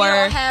metaphor, like we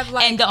don't have,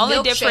 like, and the only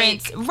Milkshake.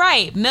 difference,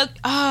 right?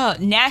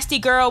 Nasty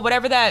Girl,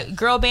 whatever that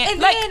girl band.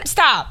 And like, then,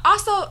 stop.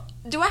 Also,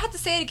 do I have to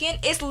say it again?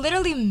 It's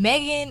literally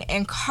Megan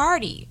and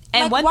Cardi.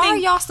 And like, why are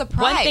y'all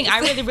surprised? One thing I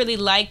really, really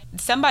like,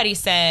 somebody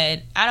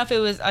said, I don't know if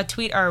it was a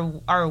tweet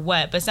or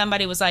what, but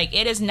somebody was like,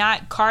 it is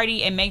not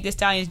Cardi and Meg Thee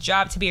Stallion's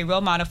job to be a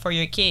role model for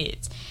your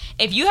kids.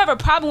 If you have a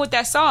problem with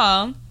that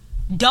song,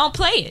 don't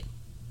play it.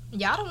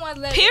 Y'all don't want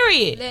to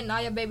letting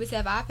all your babies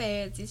have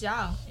iPads. It's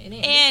y'all. It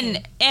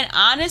ain't and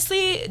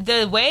honestly,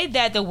 the way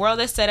that the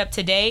world is set up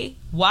today,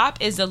 WAP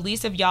is the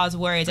least of y'all's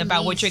worries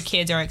about what your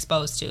kids are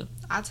exposed to.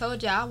 I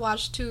told you I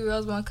watched 2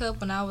 Girls, 1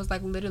 Cup when I was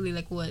like literally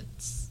like what?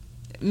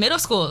 Middle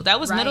school. That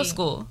was right. Middle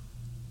school.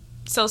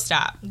 So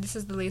stop. This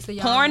is the least of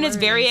y'all. Porn worries.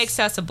 is very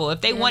accessible. If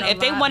they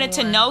wanted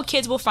to know,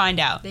 kids will find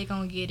out. They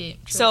gonna get it.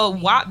 So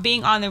WAP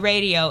being on the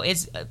radio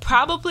is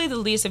probably the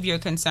least of your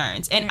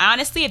concerns. And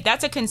honestly, if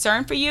that's a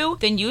concern for you,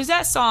 then use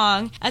that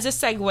song as a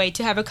segue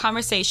to have a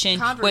conversation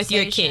with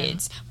your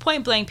kids.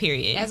 Point blank.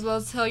 Period. As well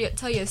as tell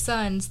your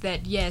sons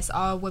that yes,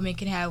 all women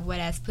can have wet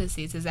ass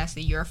pussies. It's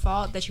actually your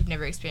fault that you've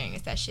never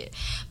experienced that shit.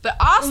 But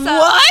also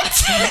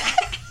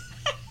what?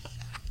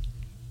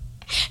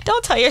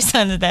 Don't tell your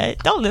son that.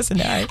 Don't listen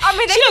to her. I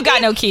mean, she don't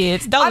got no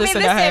kids. Don't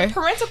listen to her.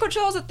 Parental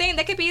control is a thing.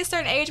 That could be a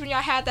certain age when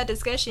y'all had that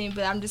discussion.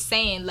 But I'm just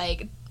saying,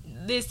 like,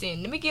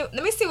 listen. Let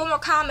me see one more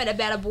comment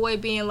about a boy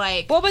being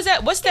like, what was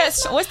that? What's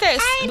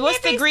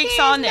the Greek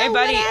song that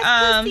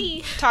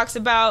everybody talks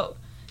about?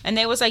 And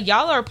they was like,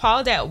 y'all are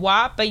appalled at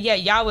WAP, but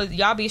yet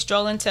y'all be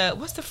strolling to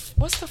what's the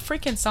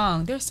freaking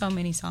song? There's so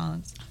many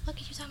songs. What are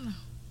you talking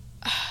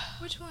about?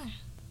 Which one?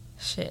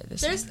 Shit.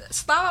 There's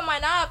Slime on My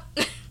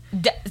Knob.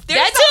 That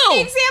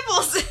too.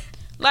 Examples.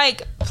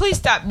 Like, please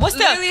stop. What's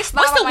the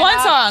one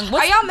song?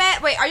 Are y'all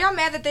mad? Wait, are y'all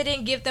mad that they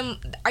didn't give them?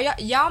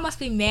 Y'all must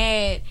be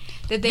mad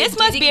that they. This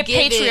must be a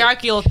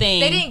patriarchal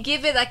thing. They didn't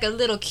give it like a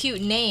little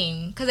cute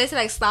name because they said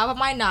like "Slap on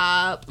My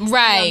Knob."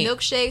 Right. You know,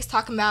 milkshakes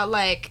talking about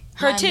like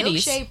her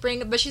titties.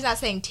 Milkshake but she's not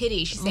saying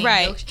titties. She's saying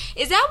right. milkshake.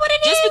 Is that what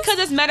it is? Just because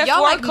it's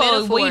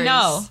metaphorical, we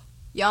know.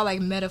 Y'all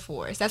like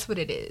metaphors. That's what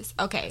it is.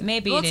 Okay.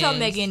 Maybe we'll tell is.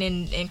 Megan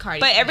and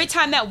Cardi. But every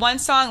time that one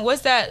song,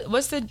 what's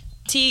the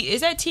T? Is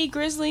that T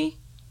Grizzly?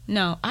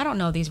 No, I don't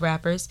know these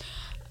rappers.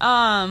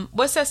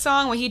 What's that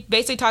song where he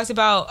basically talks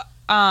about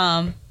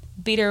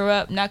beat her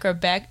up, knock her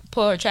back,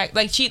 pull her track,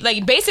 like she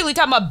like basically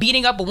talking about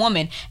beating up a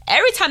woman.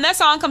 Every time that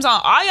song comes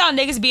on, all y'all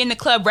niggas be in the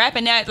club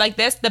rapping that like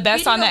that's the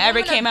best song that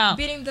ever came out.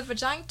 Beating the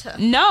vagina.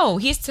 No,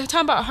 he's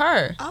talking about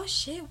her. Oh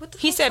shit! What the?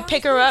 He said,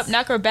 "Pick her up,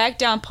 knock her back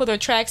down, pull her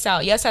tracks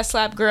out. Yes, I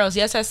slap girls.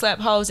 Yes, I slap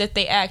hoes if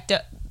they act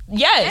up."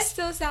 Yes. That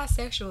still sounds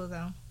sexual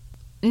though.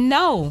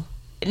 No,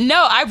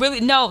 I really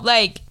no.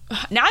 Like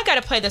now, I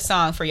gotta play the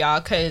song for y'all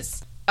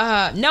because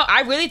no,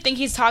 I really think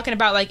he's talking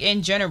about like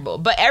in general.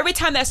 But every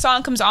time that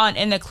song comes on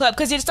in the club,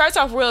 because it starts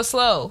off real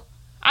slow.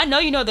 I know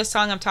you know the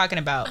song I'm talking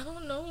about. I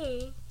don't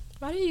know.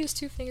 Why do you use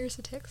 2 fingers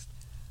to text?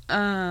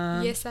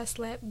 Yes, I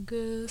slap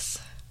goose.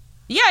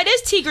 Yeah, it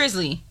is T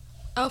Grizzly.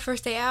 Oh,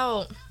 First Day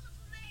Out.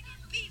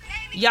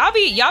 Y'all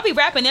be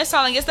rapping this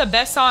song like it's the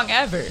best song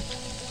ever.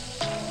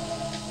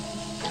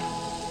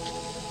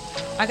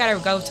 I gotta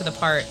go to the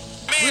part.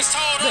 Man's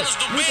told us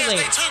the man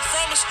they took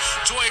from us.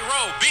 Joy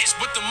Road, bitch,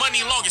 with the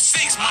money long as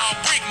 6 mile,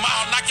 brick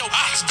mile, knock your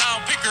ox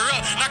down, pick her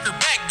up, knock her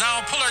back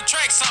down, pull her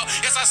tracks out.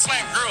 Yes, I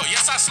slap girl.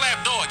 Yes, I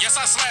slap dog. Yes,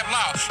 I slap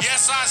loud.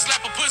 Yes, I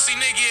slap a pussy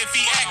nigga if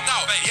he act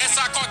out. Yes,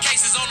 I caught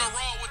cases on the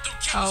road with them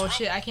killers. Oh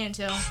shit, I can't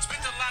tell.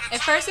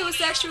 At first it was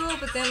sexual,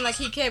 but then like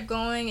he kept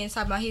going and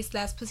talking about he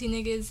slaps pussy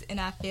niggas, and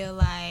I feel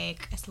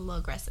like it's a little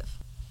aggressive.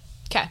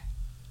 Okay,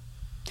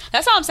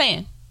 that's all I'm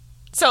saying.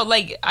 So,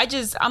 like,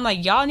 I'm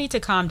like, y'all need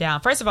to calm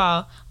down. First of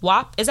all,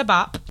 WAP is a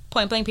bop.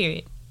 Point blank,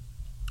 period.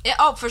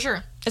 Oh, for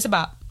sure. It's a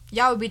bop.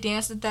 Y'all would be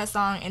dancing to that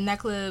song in that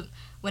club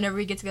whenever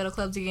we get to go to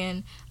clubs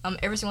again,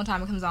 every single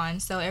time it comes on.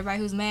 So, everybody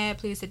who's mad,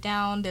 please sit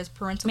down. There's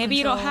parental Maybe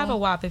control. you don't have a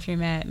WAP if you're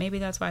mad. Maybe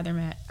that's why they're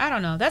mad. I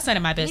don't know. That's none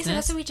of my business.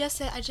 That's what we just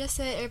said. I just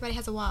said everybody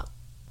has a WAP.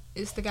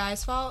 It's the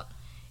guy's fault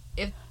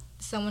if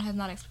someone has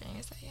not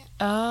experienced that yet.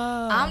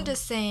 Oh. I'm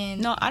just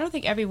saying. No, I don't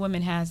think every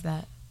woman has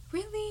that.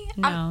 Really?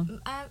 No.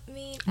 I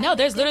mean, No,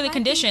 there's literally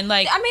condition.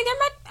 Like, I mean, there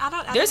might. I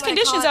don't. there's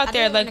conditions out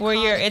there, like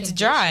where it's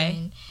dry.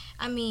 Condition.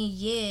 I mean,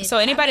 yeah. So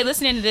anybody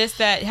listening to this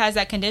that has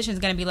that condition is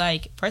gonna be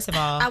like, first of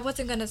all, I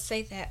wasn't gonna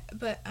say that,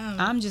 but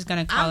I'm just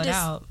gonna call it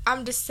out.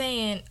 I'm just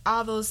saying,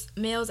 all those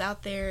males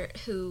out there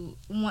who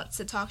want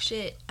to talk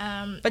shit.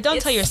 But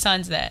don't tell your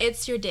sons that.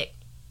 It's your dick.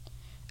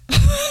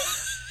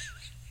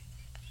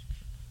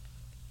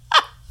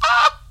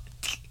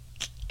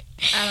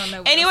 I don't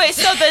know. Anyway,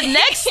 so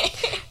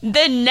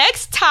the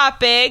next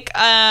topic,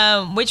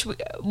 which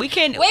we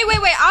can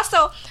wait.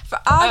 Also, for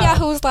all y'all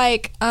who's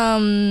like,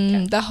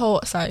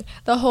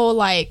 the whole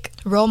like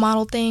role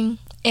model thing,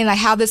 and like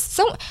how this,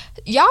 so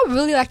y'all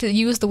really like to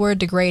use the word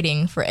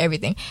degrading for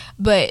everything,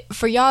 but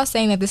for y'all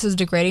saying that this is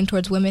degrading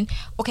towards women,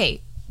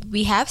 okay,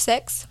 we have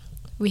sex,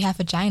 we have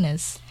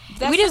vaginas.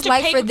 That's we just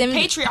like for them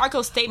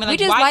patriarchal statement. Like,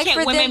 we just why like can't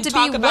for women them to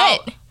talk be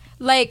about wet.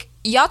 Like,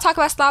 y'all talk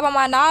about slob on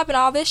my knob and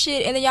all this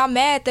shit, and then y'all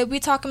mad that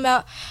we talking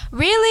about,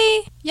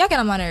 really? Y'all get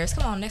on my nerves.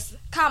 Come on, next.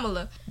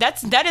 Kamala.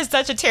 That is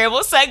such a terrible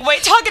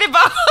segue, talking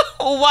about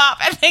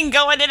WAP and then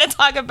going in and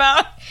talk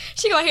about...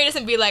 She gonna hear this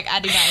and be like,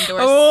 I do not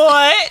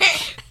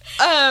endorse.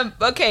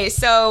 What? Okay,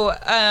 so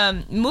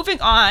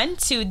moving on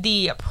to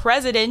the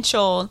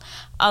presidential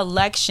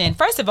election.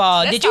 First of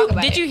all, did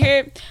you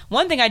hear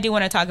one thing I do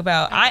want to talk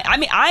about? Okay.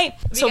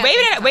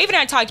 Raven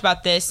and I talked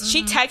about this.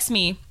 She texted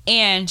me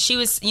and she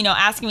was,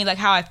 asking me like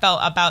how I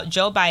felt about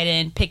Joe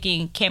Biden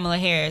picking Kamala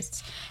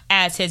Harris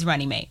as his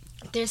running mate.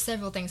 There's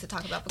several things to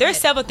talk about. There's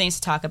several things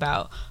to talk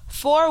about.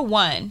 For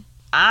one,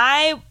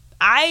 I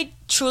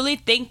truly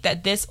think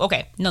that this...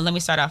 Okay, no, let me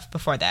start off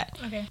before that.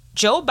 Okay.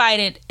 Joe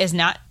Biden is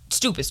not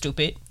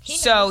stupid.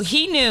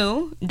 He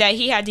knew that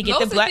he had to get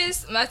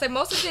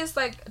most of his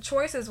like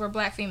choices were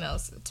black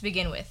females to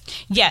begin with.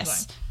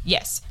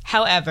 Yes.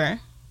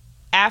 However,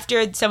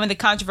 after some of the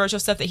controversial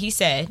stuff that he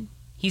said,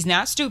 he's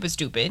not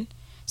stupid.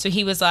 So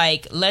he was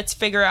like, let's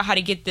figure out how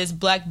to get this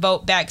black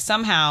vote back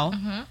somehow.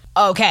 Mm-hmm.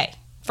 Okay,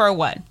 for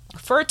one.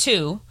 For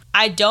two,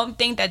 I don't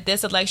think that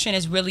this election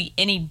is really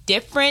any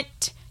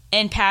different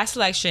in past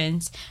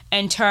elections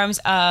in terms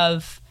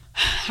of,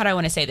 how do I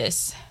want to say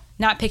this?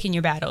 Not picking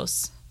your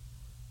battles.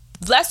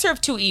 Lesser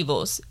of two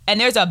evils. And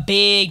there's a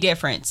big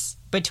difference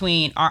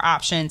between our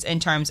options in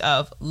terms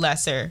of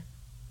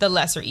the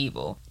lesser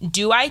evil.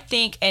 Do I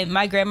think, and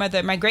my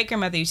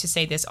great-grandmother used to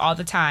say this all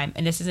the time,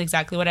 and this is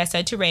exactly what I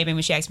said to Raven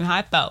when she asked me how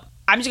I felt.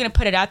 I'm just going to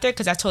put it out there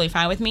because that's totally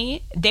fine with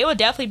me. They will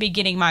definitely be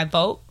getting my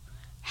vote.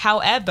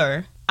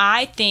 However,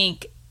 I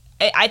think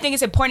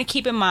it's important to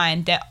keep in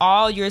mind that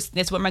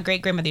that's what my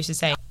great-grandmother used to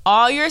say,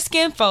 all your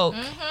skin folk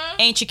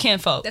ain't your kin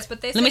folk. That's what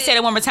they said. Let me say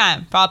that one more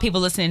time for all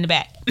people listening in the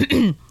back.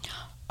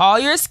 All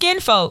your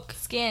skin folk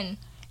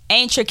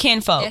ain't your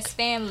kin folk. That's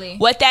family.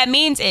 What that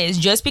means is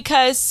just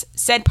because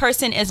said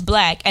person is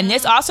black, and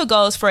this also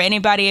goes for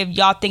anybody of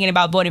y'all thinking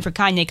about voting for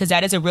Kanye, because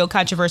that is a real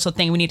controversial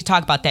thing. We need to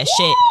talk about that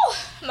shit.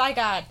 My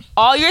God.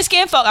 All your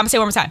skin folk, I'm going to say it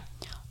one more time.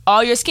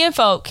 All your skin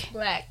folk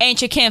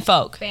ain't your kin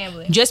folk.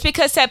 Family. Just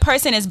because that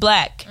person is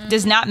black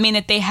does not mean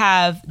that they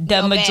have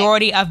the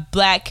majority of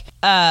black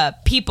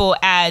people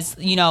as,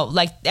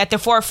 like at the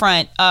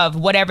forefront of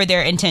whatever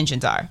their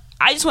intentions are.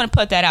 I just want to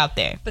put that out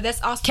there. But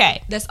let's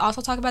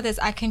also talk about this.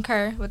 I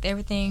concur with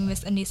everything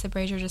Miss Anissa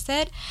Brazier just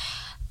said.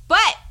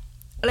 But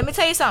let me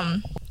tell you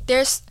something.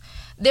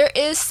 There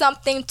is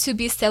something to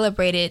be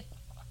celebrated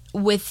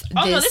with this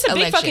election. No, this is a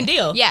big fucking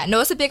deal. Yeah, no,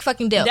 it's a big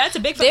fucking deal. That's a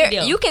big fucking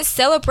deal. You can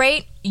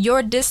celebrate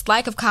your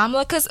dislike of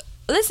Kamala because,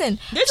 listen,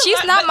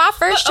 she's not my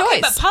first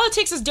choice. But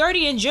politics is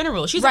dirty in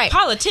general. She's a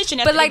politician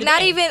at the end of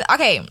the day.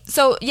 Okay,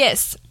 so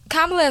yes,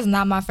 Kamala is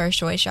not my first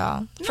choice,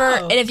 y'all.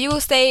 And if you will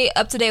stay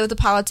up to date with the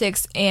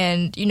politics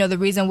and, the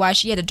reason why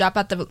she had to drop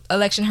out the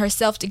election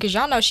herself, because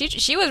y'all know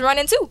she was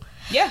running too.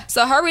 Yeah.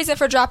 So her reason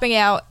for dropping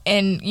out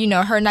and,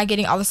 her not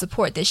getting all the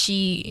support that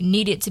she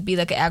needed to be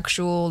like an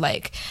actual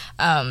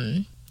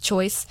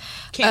choice,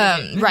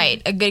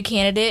 right, a good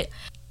candidate,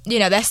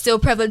 that's still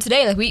prevalent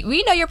today. Like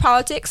we know your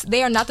politics.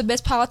 They are not the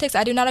best politics.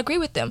 I do not agree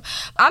with them.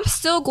 I'm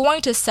still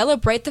going to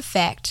celebrate the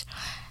fact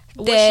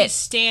that what she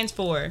stands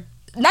for.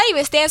 Not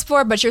even stands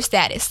for, but your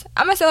status.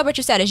 I'm gonna celebrate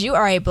your status. You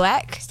are a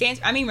black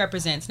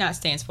represents, not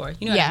stands for.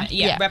 You know what I mean?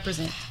 Yeah,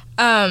 represent.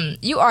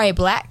 You are a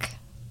black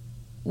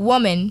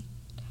woman,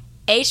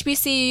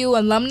 HBCU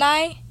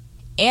alumni,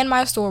 and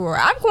my soror.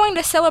 I'm going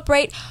to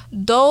celebrate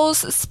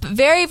those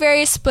very,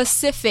 very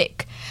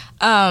specific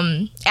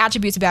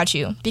attributes about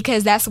you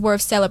because that's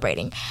worth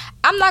celebrating.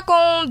 I'm not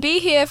going to be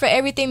here for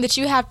everything that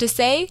you have to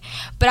say,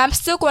 but I'm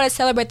still going to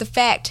celebrate the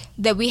fact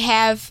that we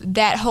have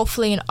that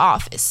hopefully in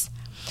office.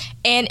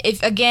 And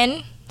if,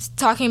 again,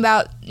 talking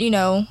about,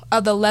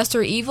 of the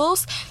lesser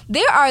evils,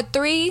 there are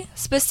 3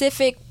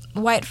 specific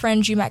white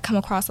friends you might come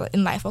across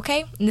in life,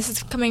 okay? And this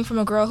is coming from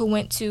a girl who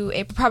went to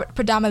a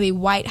predominantly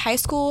white high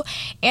school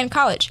and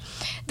college.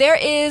 There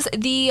is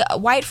the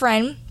white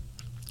friend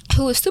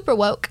who is super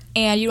woke,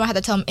 and you don't have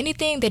to tell them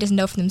anything. They just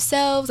know for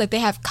themselves. Like, they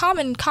have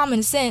common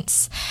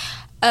sense.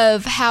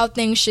 of how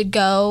things should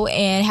go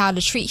and how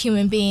to treat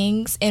human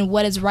beings and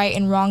what is right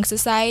and wrong in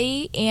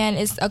society. And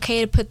it's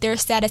okay to put their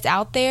status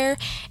out there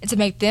and to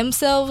make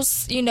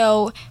themselves,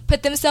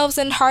 put themselves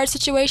in hard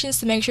situations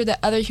to make sure that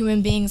other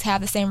human beings have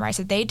the same rights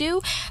that they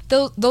do.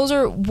 Those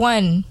are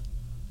one.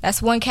 That's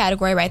one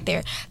category right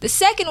there. The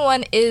second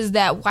one is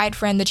that white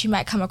friend that you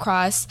might come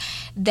across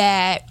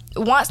that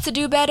wants to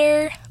do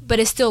better, but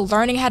is still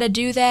learning how to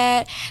do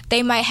that.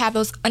 They might have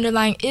those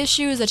underlying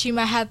issues that you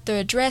might have to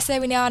address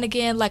every now and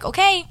again. Like,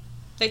 okay,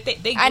 they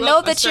I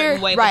know that you're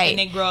right. But then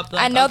they grow up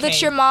like, I know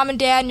that your mom and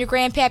dad and your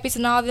grandpappies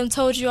and all of them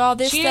told you all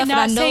this she stuff. Did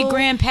not and say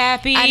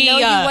grandpappy. I know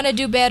you want to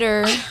do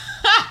better.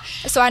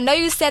 So I know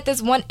you said this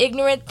one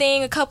ignorant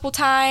thing a couple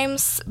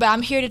times, but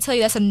I'm here to tell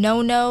you that's a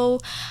no-no.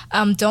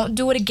 Don't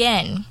do it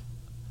again.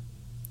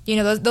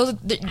 Those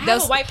I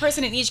have a white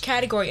person in each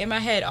category in my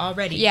head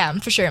already. Yeah,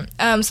 for sure.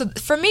 So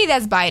for me,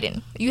 that's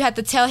Biden. You have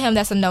to tell him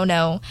that's a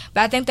no-no.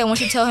 But I think that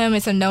once you tell him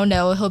it's a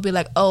no-no, he'll be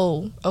like,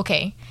 oh,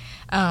 okay.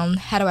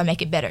 How do I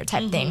make it better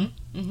type thing.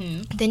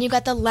 Mm-hmm. Then you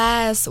got the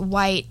last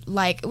white,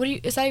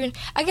 it's not even,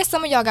 I guess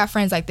some of y'all got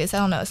friends like this. I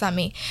don't know. It's not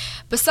me.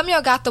 But some of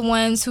y'all got the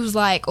ones who's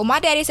like, well,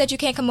 my daddy said you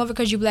can't come over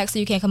because you black, so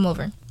you can't come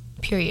over.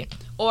 Period.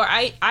 Or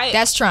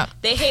that's Trump.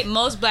 They hate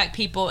most black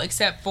people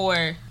except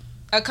for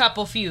a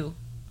couple few.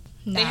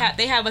 Nah.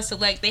 They have a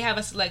select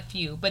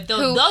few. But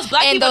those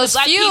black people, those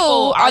black few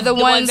people are the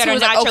ones that are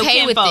not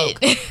okay with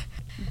it.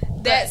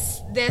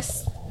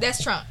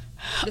 That's Trump.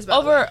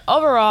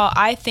 Overall,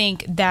 I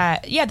think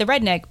that the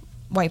redneck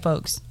white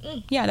folks.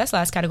 Yeah, that's the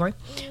last category.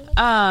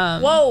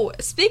 Whoa,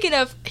 speaking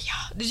of,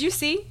 did you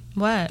see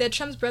what? That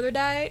Trump's brother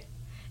died,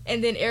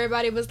 and then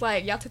everybody was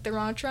like, "Y'all took the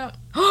wrong Trump."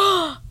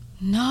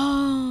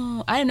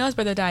 No, I didn't know his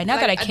brother died. Not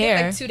that I care.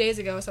 I think 2 days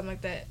ago or something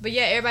like that. But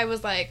yeah, everybody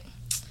was like,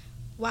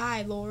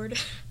 "Why, Lord?"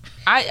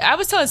 I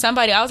was telling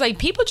somebody, I was like,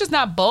 people just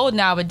not bold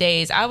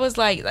nowadays. I was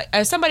like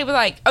somebody was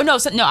like, oh no,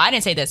 I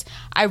didn't say this.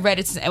 I read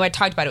it and I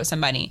talked about it with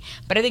somebody.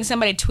 But I think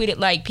somebody tweeted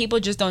like, people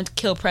just don't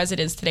kill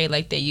presidents today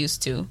like they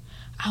used to.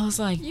 I was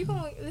like, you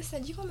gonna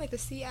make the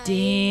CIA.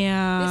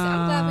 Damn. Listen,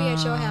 I'm glad we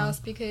at your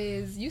house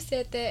because you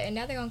said that, and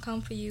now they're gonna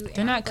come for you.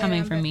 They're not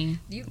coming for me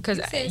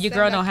because your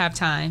girl don't have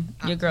time.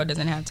 Your girl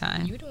doesn't have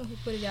time. You the one who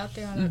put it out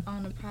there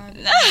on a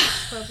private,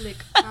 public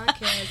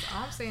podcast.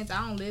 All I'm saying is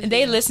I don't live.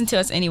 They listen to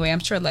us anyway. I'm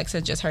sure Alexa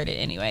just heard it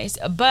anyways.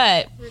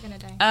 But we're gonna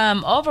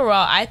die.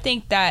 Overall, I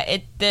think that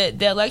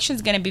the election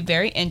is gonna be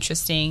very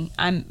interesting.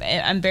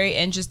 I'm very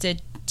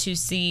interested to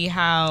see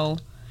how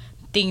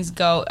things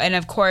go, and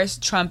of course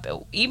Trump,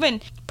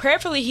 even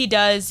prayerfully he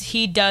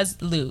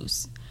does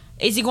lose.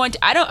 Is he going to?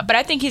 But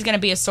I think he's going to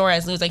be a sore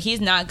ass lose. Like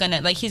he's not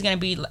gonna, he's going to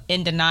be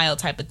in denial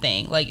type of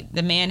thing. Like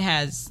the man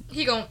has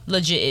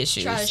legit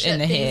issues in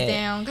the head.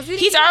 Down,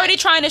 he's already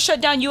trying to shut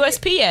down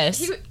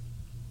USPS.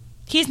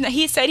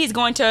 He said he's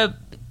going to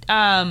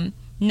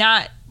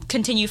not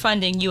continue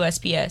funding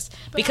USPS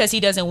because he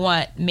doesn't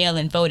want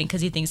mail-in voting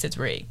because he thinks it's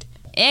rigged.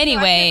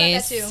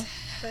 Anyways. So I feel about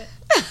that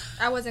too.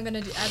 I wasn't gonna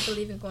I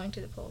believe in going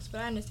to the polls,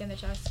 but I understand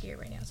that y'all are scared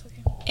right now. It's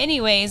okay.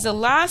 Anyways, the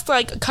last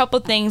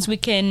couple things we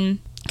can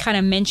kind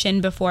of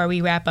mention before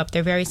we wrap up.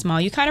 They're very small.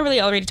 You kind of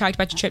really already talked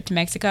about your trip to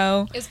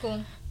Mexico. It's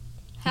cool.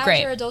 How's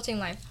your adulting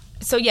life?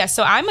 So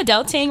I'm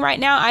adulting right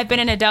now. I've been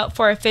an adult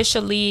for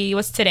officially,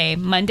 what's today?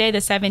 Monday the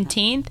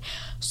 17th.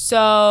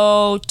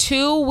 So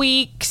 2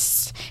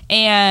 weeks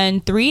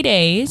and 3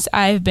 days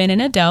I've been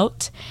an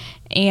adult,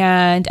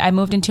 and I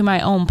moved into my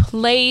own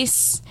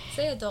place.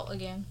 Say adult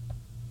again.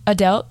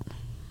 Adult?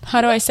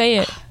 How do I say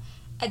it?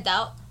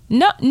 Adult?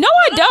 No,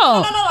 I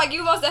don't. No. Like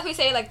you most definitely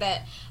say it like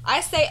that.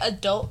 I say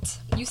adult.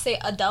 You say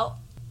adult.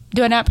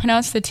 Do I not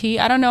pronounce the T?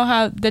 I don't know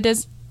how that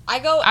is.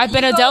 I've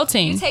been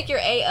adulting. You take your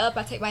A up.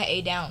 I take my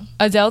A down.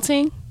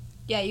 Adulting?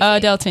 Yeah.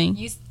 Adulting.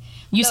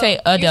 You say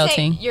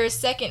adulting. You say your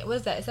second. What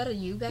is that? Is that a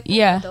U back there?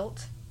 Yeah.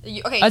 Adult.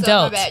 Okay. Adult.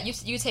 So my bad.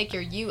 You take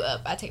your U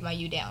up. I take my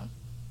U down.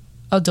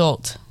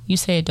 Adult. You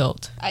say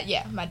adult.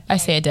 Yeah. I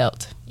say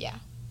adult. Yeah.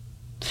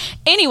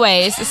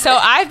 Anyways, so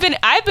I've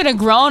been a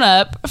grown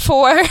up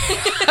for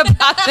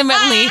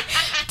approximately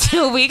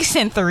 2 weeks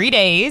and 3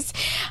 days.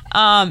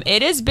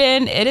 It has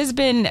been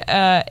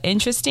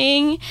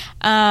interesting.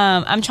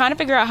 I'm trying to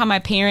figure out how my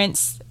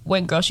parents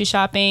went grocery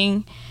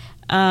shopping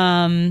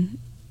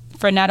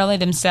for not only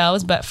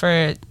themselves but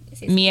for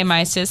me and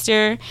my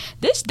sister.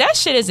 That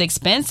shit is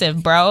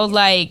expensive, bro.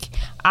 Like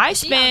I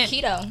spent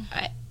keto.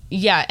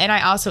 Yeah, and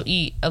I also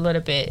eat a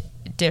little bit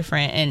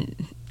different,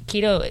 and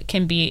keto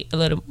can be a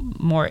little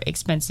more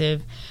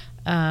expensive,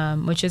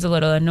 which is a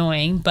little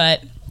annoying,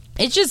 but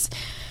it's just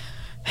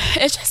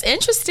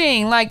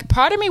interesting. Like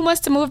part of me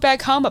wants to move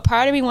back home, but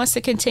part of me wants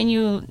to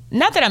continue.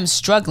 Not that I'm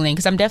struggling,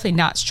 because I'm definitely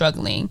not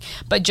struggling,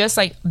 but just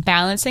like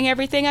balancing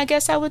everything, I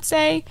guess I would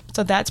say.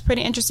 So that's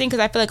pretty interesting, because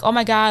I feel like, oh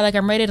my god, like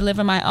I'm ready to live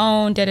on my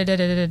own,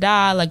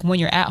 like when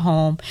you're at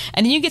home,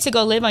 and then you get to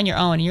go live on your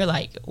own and you're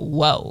like,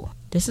 whoa,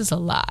 this is a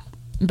lot.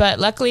 But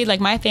luckily, like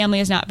my family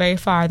is not very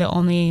far. They're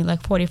only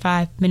like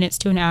 45 minutes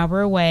to an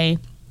hour away.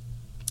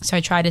 So I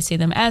try to see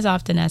them as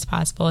often as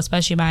possible,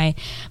 especially my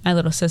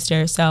little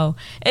sister. So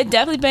it's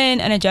definitely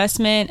been an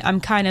adjustment. I'm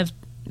kind of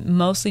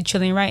mostly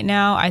chilling right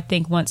now. I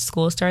think once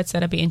school starts,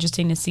 that'll be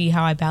interesting to see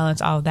how I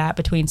balance all of that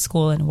between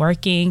school and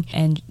working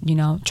and, you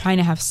know, trying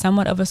to have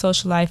somewhat of a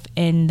social life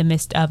in the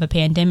midst of a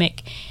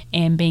pandemic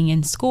and being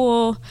in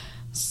school.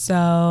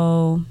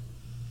 So,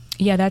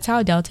 yeah, that's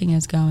how adulting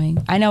is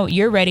going. I know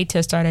you're ready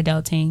to start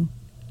adulting.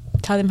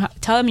 Tell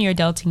them your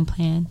adulting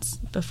plans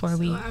before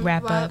we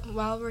wrap up.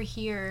 While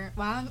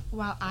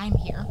I'm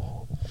here.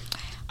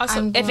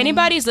 Also, if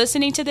anybody's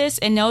listening to this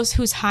and knows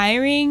who's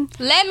hiring,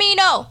 let me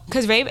know.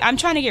 Because I'm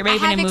trying to get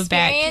Raven to move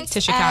back to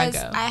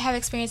Chicago. I have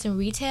experience in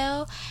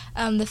retail,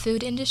 the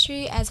food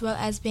industry, as well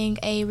as being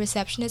a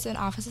receptionist and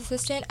office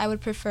assistant. I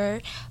would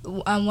prefer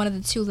one of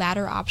the two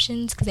latter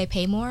options because they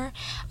pay more.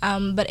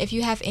 But if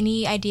you have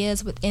any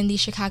ideas within the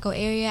Chicago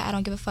area, I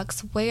don't give a fuck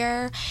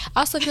where.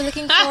 Also, if you're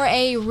looking for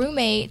a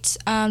roommate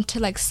to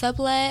like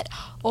sublet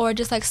or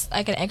just like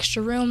an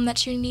extra room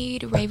that you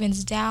need,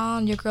 Raven's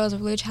down. Your girls are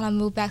really trying to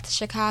move back to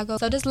Chicago,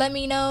 so just let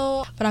me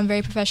know. But I'm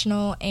very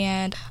professional,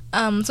 and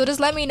so just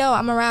let me know.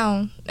 I'm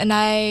around, and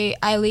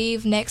I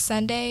leave next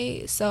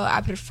Sunday, so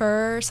I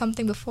prefer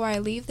something before I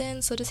leave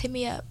then. So just hit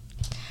me up.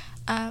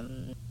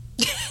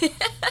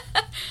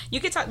 You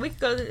can talk. We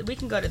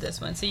can go to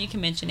this one, so you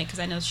can mention it because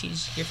I know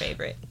she's your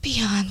favorite.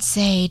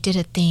 Beyonce did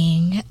a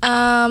thing.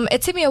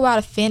 It took me a while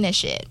to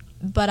finish it,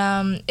 but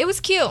it was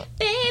cute.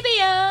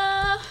 Baby,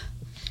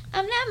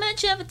 I'm not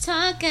much of a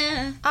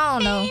talker. I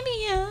don't know. Baby,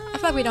 I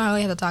feel like we don't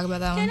really have to talk about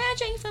that one. Can I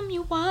drink from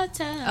your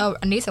water? Oh,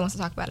 Anissa wants to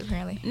talk about it,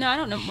 apparently. No, I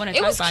don't want to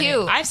talk about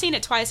cute. it. I've seen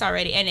it twice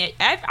already, and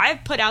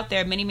I've put out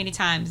there many, many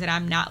times that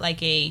I'm not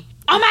like a,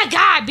 oh my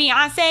God,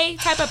 Beyonce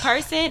type of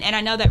person, and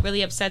I know that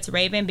really upsets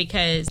Raven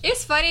because...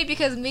 It's funny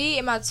because me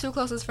and my two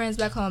closest friends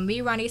back home, me,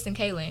 Ronise, and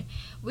Kaylin,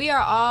 we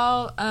are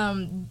all...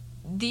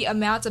 the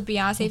amount of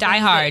Beyonce Die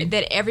hard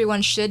that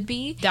everyone should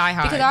be. Die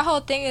hard. Because our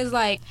whole thing is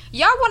like,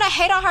 y'all want to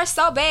hate on her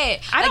so bad.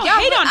 I don't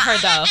hate on her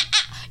though.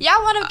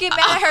 Y'all want to get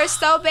mad at her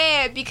so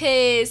bad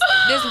because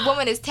this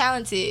woman is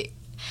talented.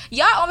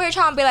 Y'all over here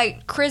trying to be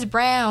like Chris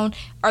Brown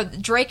or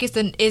Drake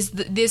is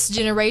this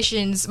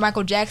generation's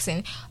Michael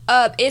Jackson.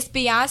 It's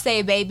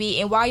Beyonce,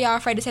 baby. And why y'all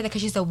afraid to say that?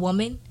 Because she's a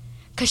woman?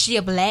 Because she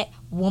a black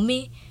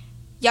woman?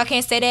 Y'all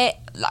can't say that?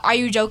 Are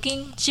you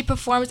joking? She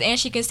performs and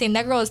she can sing.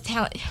 That girl is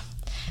talented.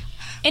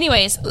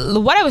 Anyways,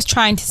 what I was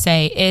trying to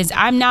say is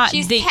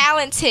She's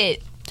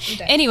talented.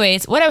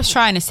 Anyways, what I was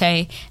trying to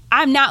say,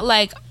 I'm not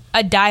like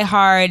a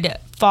diehard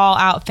fall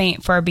out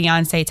faint for a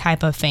Beyonce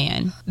type of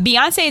fan.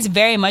 Beyonce is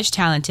very much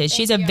talented.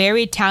 She's a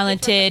very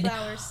talented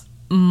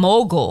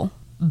mogul,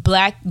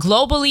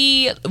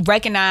 globally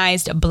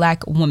recognized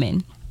black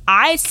woman.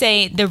 I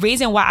say the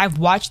reason why I've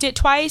watched it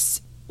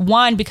twice,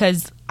 one,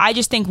 because I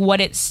just think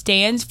what it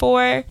stands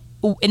for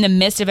in the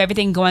midst of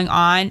everything going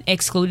on,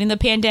 excluding the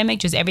pandemic,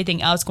 just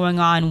everything else going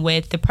on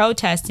with the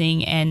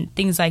protesting and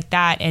things like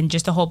that, and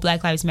just the whole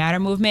Black Lives Matter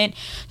movement,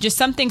 just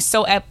something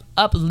so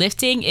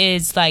uplifting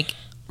is like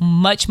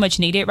much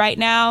needed right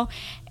now.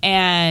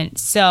 And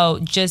so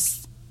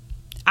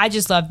I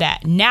just love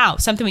that. Now,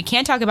 something we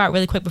can talk about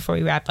really quick before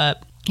we wrap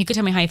up. You could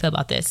tell me how you feel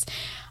about this.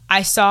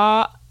 I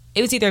saw,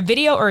 it was either a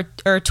video or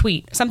a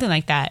tweet, something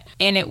like that.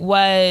 And it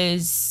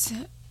was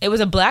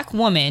a black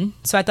woman.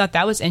 So I thought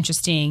that was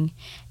interesting.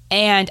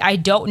 And I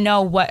don't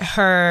know what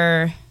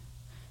her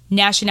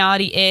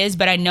nationality is,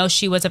 but I know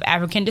she was of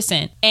African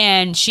descent.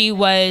 And she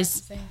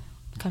was...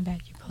 Come back,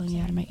 you're pulling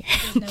me out of my ear. I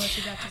just know what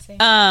you're about to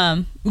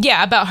say.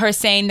 Yeah, about her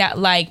saying that,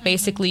 like,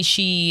 basically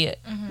she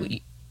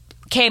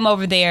came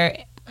over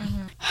there.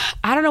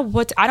 I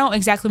don't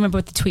exactly remember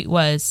what the tweet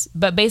was,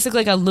 but basically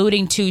like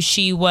alluding to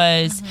she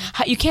was...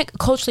 you can't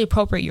culturally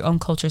appropriate your own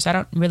culture, so I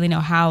don't really know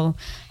how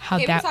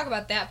okay, that... we'll talk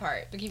about that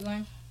part, but keep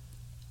going.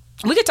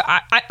 We could.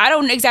 I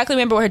don't exactly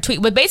remember what her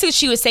tweet, but basically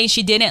she was saying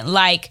she didn't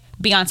like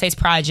Beyonce's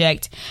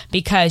project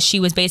because she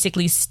was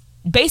basically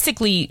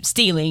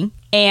stealing,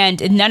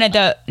 and none of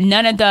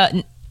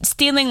the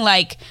stealing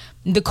like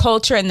the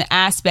culture and the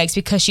aspects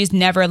because she's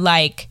never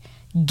like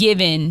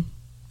given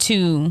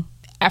to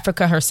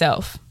Africa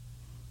herself,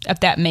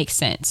 if that makes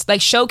sense.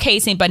 Like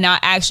showcasing, but not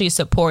actually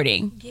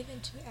supporting. Given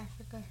to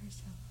Africa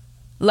herself.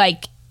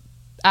 Like,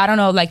 I don't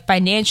know, like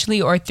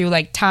financially or through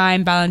like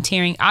time,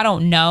 volunteering. I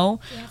don't know.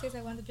 Beyonce's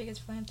like one of the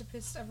biggest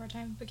philanthropists of our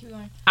time. But keep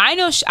going. I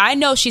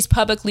know she's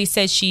publicly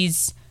said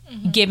she's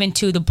given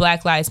to the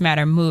Black Lives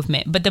Matter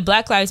movement. But the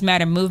Black Lives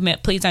Matter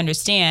movement, please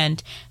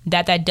understand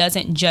that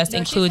doesn't just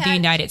include the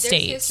United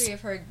States. There's history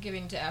of her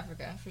giving to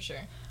Africa, for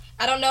sure.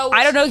 I don't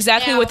know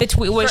exactly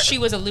what she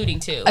was alluding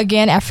to.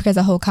 Again, Africa is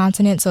a whole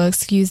continent, so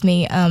excuse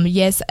me.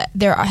 Yes,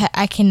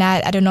 I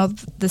don't know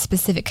the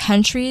specific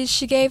countries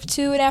she gave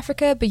to in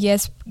Africa, but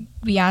yes,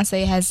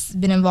 Beyonce has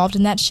been involved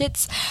in that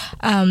shits.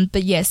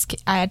 But yes,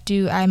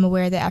 I'm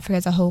aware that Africa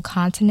is a whole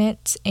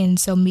continent, and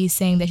so me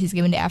saying that she's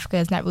giving to Africa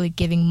is not really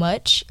giving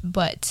much,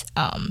 but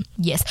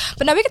yes.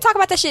 But now we can talk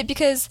about that shit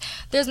because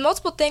there's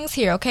multiple things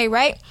here, okay,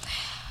 right?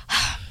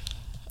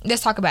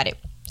 Let's talk about it.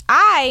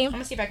 I'm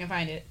gonna see if I can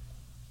find it.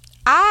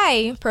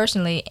 I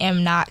personally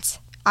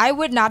I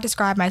would not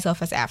describe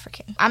myself as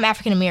African. I'm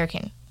African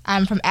American.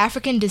 I'm from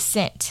African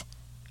descent,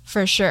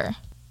 for sure.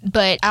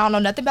 but I don't know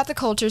nothing about the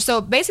culture.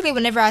 So basically,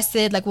 whenever I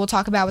said, like, we'll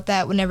talk about with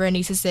that, whenever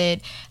Anissa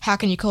said, how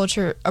can you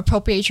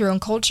appropriate your own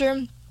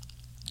culture?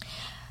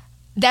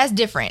 That's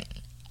different.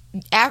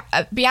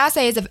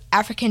 Beyonce is of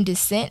African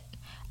descent.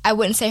 I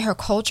wouldn't say her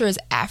culture is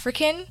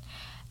African.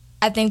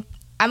 I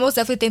most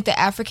definitely think that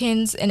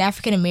Africans and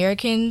African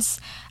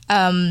Americans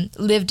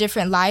live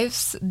different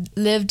lives,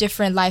 live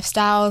different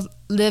lifestyles,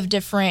 live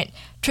different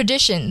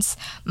traditions.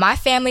 My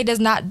family does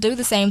not do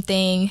the same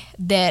thing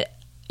that,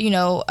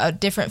 a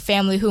different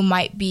family who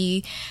might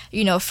be,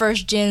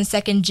 first gen,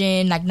 second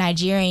gen, like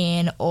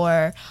Nigerian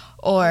or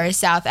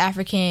South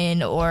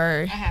African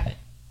or... I have it.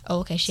 Oh,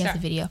 okay. She has the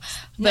video.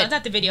 No, it's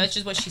not the video. It's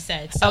just what she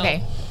said. So,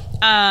 okay.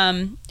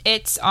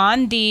 It's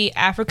on the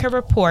Africa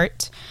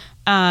Report.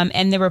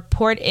 And the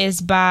report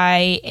is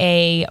by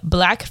a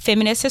Black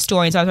feminist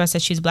historian. So I was going to say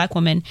she's a Black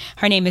woman.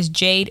 Her name is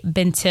Jade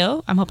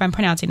Bentil. I hope I'm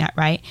pronouncing that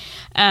right.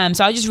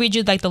 So I'll just read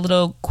you like the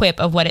little quip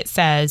of what it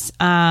says.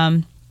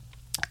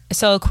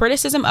 So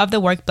criticism of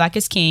the work Black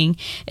is King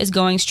is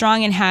going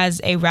strong and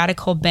has a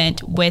radical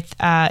bent, with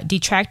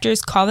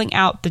detractors calling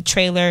out the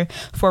trailer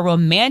for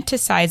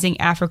romanticizing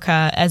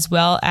Africa as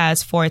well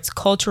as for its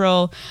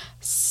cultural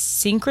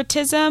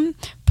syncretism,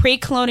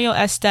 pre-colonial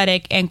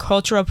aesthetic, and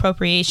cultural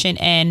appropriation.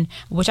 And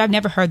which I've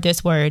never heard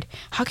this word.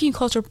 How can you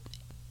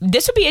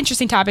This would be an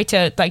interesting topic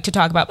to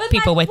talk about but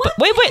people like, with.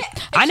 But wait.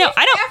 I know.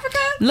 Africa?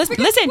 Listen.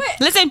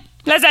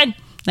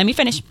 Let me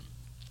finish.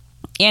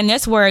 And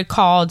this word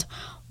called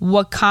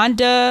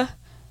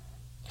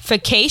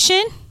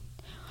Wakandafication,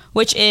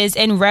 which is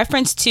in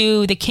reference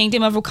to the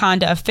Kingdom of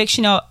Wakanda, a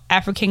fictional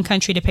African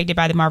country depicted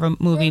by the Marvel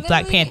movie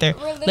Black Panther.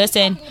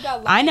 Listen,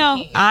 I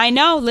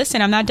know.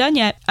 Listen, I'm not done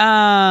yet.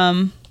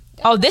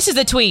 This is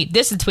the tweet.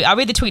 I'll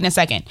read the tweet in a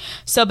second.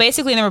 So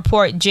basically in the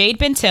report, Jade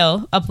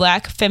Bentil, a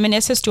Black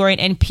feminist historian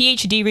and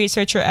PhD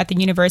researcher at the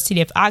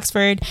University of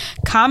Oxford,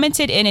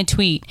 commented in a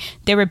tweet,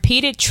 the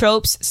repeated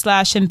tropes /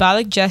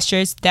 symbolic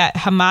gestures that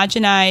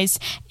homogenize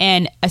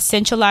and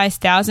essentialize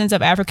thousands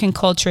of African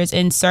cultures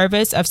in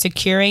service of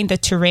securing the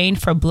terrain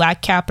for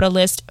Black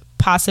capitalist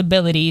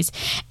possibilities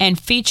and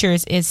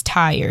features is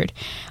tired.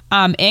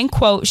 End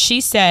quote.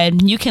 She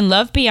said, you can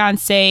love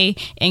Beyonce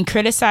and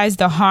criticize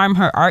the harm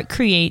her art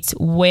creates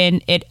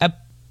when it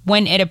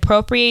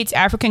appropriates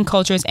African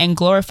cultures and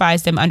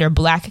glorifies them under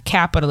Black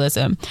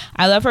capitalism.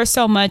 I love her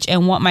so much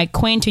and want my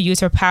queen to use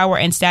her power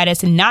and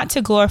status not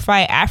to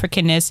glorify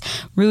Africanness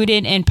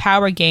rooted in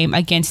power game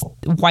against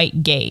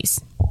white gays.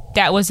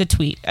 That was a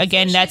tweet.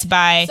 Again, that's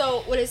by...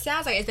 So what it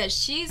sounds like is that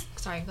she's...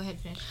 Sorry, go ahead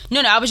and finish.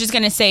 No, I was just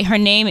going to say her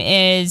name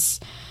is...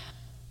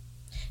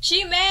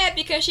 She mad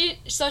because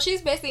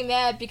she's basically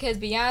mad because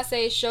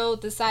Beyonce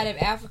showed the side of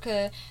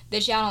Africa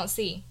that y'all don't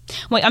see.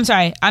 Wait, I'm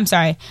sorry.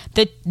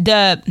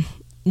 The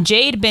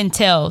Jade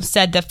Bentil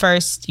said the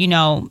first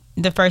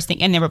thing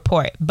in the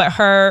report, but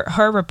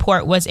her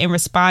report was in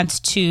response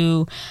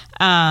to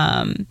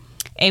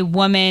a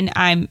woman.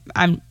 I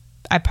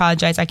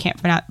apologize. I can't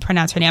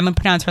pronounce her name. I'm going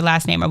to pronounce her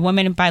last name. A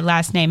woman by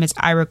last name is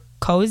Ira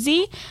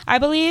Cozy, I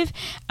believe.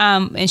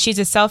 And she's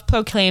a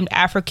self-proclaimed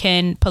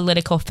African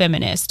political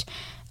feminist.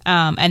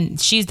 And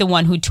she's the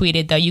one who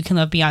tweeted that you can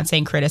love Beyonce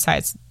and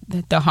criticize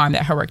the harm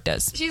that her work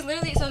does. She's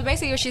literally, so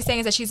basically what she's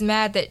saying is that she's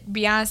mad that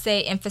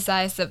Beyonce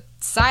emphasized the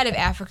side of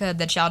Africa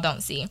that y'all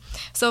don't see.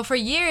 So for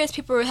years,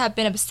 people have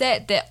been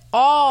upset that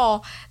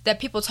all that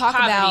people talk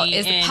about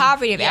is the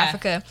poverty of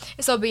Africa.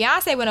 And so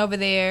Beyonce went over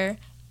there,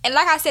 and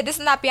like I said, this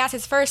is not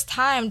Beyonce's first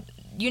time,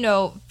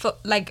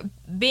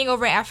 being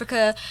over in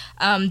Africa,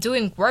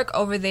 doing work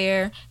over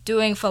there,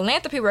 doing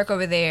philanthropy work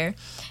over there.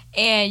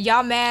 And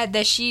y'all mad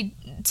that she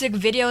took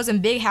videos in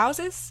big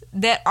houses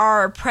that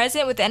are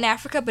present within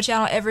Africa, but y'all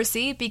don't ever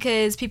see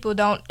because people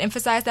don't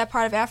emphasize that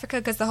part of Africa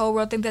because the whole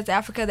world thinks that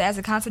Africa as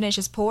a continent is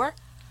just poor.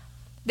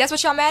 That's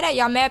what y'all mad at?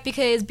 Y'all mad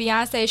because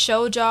Beyonce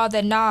showed y'all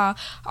that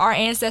our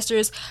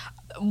ancestors,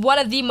 one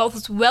of the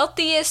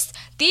wealthiest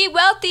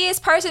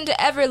person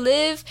to ever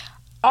live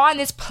on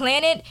this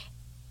planet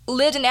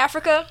lived in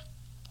Africa,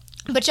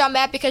 but y'all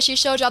mad because she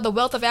showed y'all the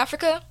wealth of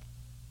Africa?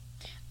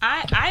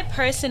 I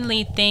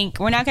personally think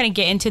we're not going to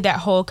get into that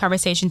whole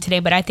conversation today,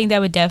 but I think that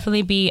would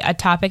definitely be a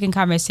topic and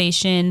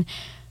conversation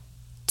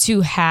to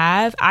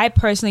have. I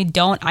personally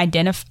don't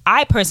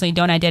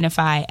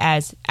identify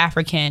as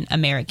African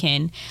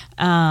American.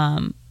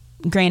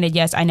 Granted,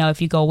 yes, I know if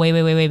you go way,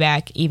 way, way, way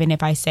back, even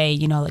if I say,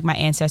 my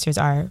ancestors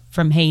are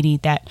from Haiti,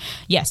 that,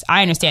 yes,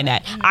 I understand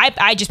that.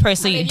 I just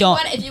personally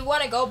don't. If you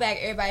want to go back,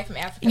 everybody from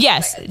Africa.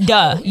 Yes, yes.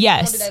 We'll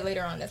do that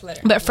later on. That's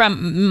later. But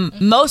from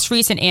most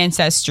recent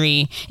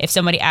ancestry, if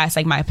somebody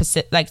asks my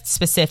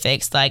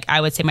specifics,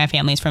 I would say my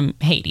family is from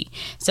Haiti.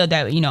 So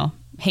that,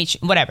 Haiti,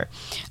 whatever.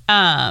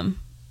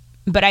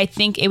 But I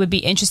think it would be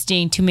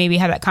interesting to maybe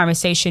have that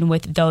conversation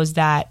with those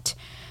that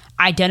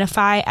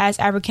identify as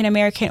African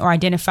American or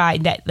identify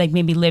that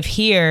maybe live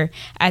here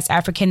as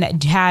African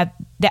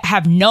that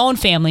have known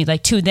family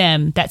to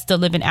them that still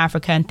live in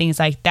Africa and things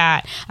like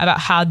that, about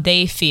how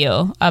they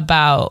feel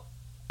about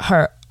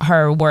her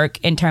her work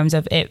in terms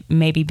of it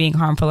maybe being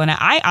harmful. And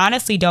I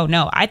honestly don't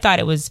know. I thought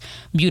it was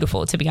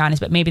beautiful, to be honest,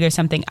 but maybe there's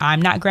something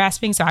I'm not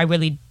grasping. So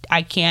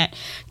I can't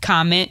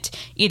comment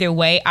either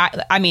way.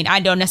 I mean,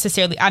 I'm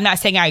not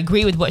saying I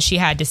agree with what she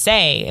had to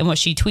say and what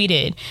she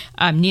tweeted.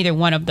 Neither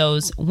one of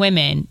those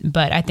women,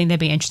 but I think that'd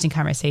be an interesting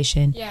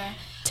conversation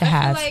to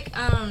have. I feel like,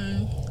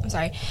 I'm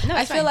sorry. No,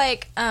 I feel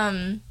like,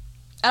 I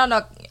don't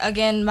know.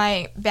 Again,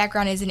 my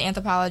background is in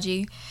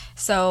anthropology.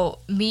 So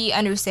me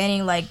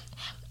understanding, like,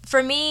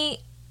 for me,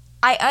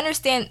 I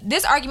understand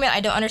this argument.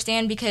 I don't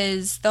understand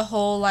because the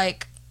whole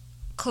like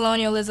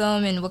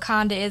colonialism and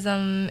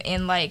Wakandaism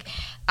and like,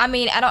 I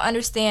mean, I don't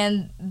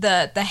understand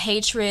the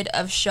hatred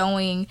of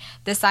showing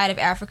the side of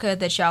Africa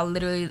that y'all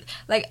literally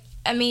like.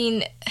 I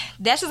mean,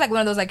 that's just like one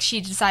of those like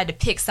she decided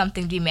to pick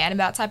something to be mad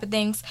about type of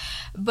things.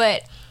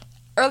 But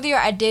earlier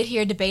I did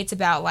hear debates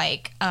about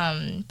like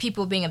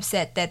people being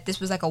upset that this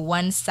was like a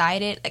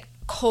one-sided, like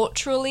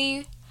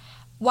culturally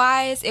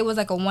wise, it was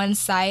like a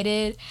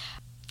one-sided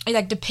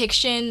like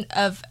depiction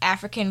of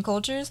African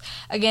cultures.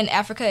 Again,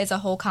 Africa is a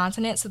whole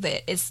continent, so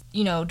that it's,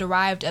 you know,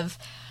 derived of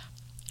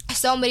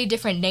so many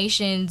different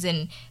nations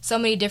and so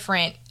many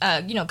different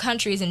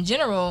countries in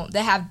general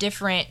that have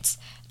different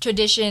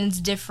traditions,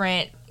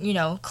 different, you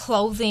know,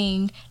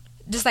 clothing,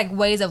 just like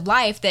ways of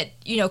life that,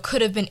 you know,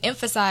 could have been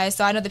emphasized.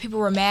 So I know that people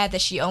were mad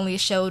that she only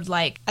showed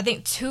like I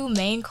think 2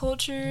 main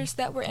cultures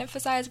that were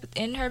emphasized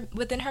within her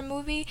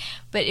movie,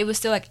 but it was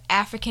still like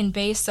African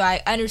based. So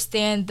I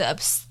understand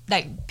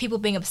like people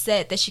being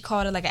upset that she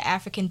called it like an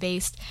African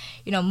based,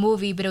 you know,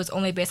 movie, but it was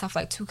only based off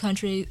like 2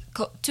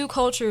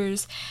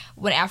 cultures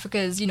when Africa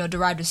is, you know,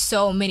 derived of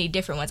so many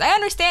different ones. I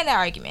understand that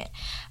argument.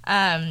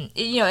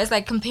 You know, it's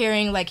like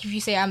comparing like if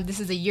you say this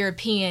is a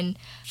European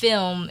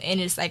film and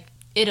it's like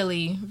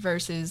Italy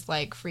versus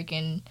like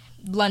freaking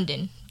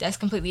London, that's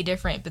completely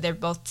different, but they're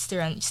both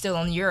still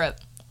in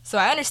Europe. So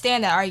I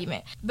understand that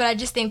argument, but I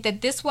just think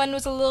that this one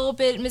was a little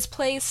bit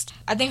misplaced.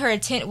 I think her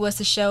intent was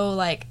to show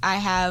like I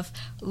have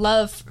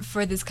love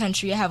for this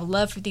country, I have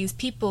love for these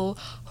people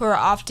who are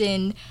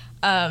often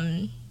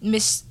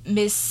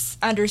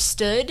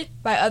misunderstood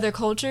by other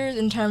cultures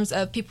in terms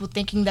of people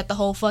thinking that the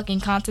whole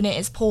fucking continent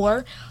is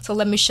poor. So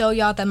let me show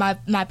y'all that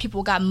my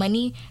people got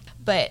money.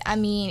 But I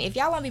mean, if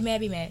y'all want to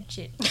be mad,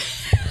 shit.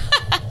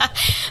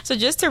 So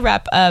just to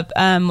wrap up,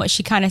 what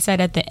she kind of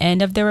said at the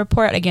end of the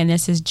report, again,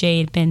 this is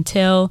Jade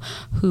Bentil,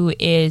 who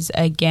is,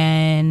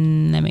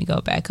 again, let me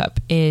go back up,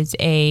 is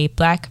a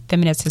Black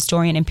feminist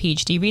historian and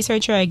PhD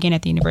researcher, again,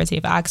 at the University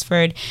of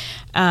Oxford.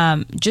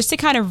 Just to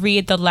kind of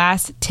read the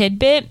last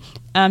tidbit,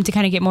 to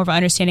kind of get more of an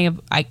understanding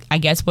of, I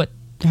guess, what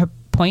her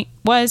point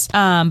was,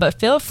 but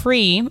feel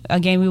free,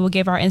 again, we will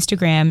give our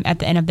Instagram at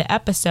the end of the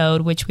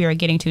episode, which we are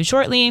getting to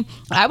shortly.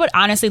 I would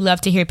honestly love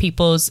to hear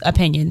people's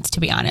opinions, to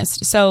be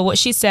honest. So what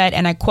she said,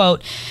 and I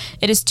quote,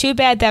 "It is too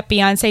bad that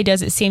Beyonce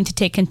doesn't seem to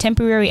take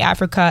contemporary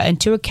Africa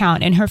into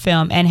account in her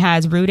film and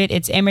has rooted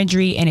its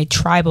imagery in a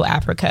tribal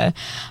Africa.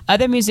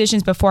 Other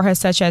musicians before her,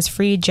 such as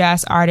free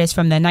jazz artists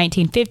from the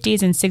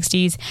 1950s and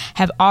 60s,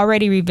 have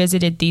already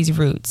revisited these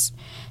roots.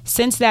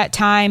 Since that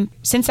time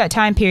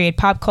period,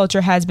 pop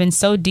culture has been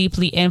so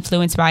deeply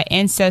influenced by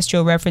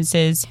ancestral reference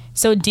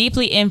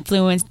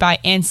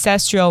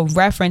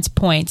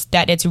points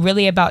that it's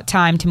really about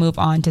time to move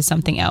on to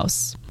something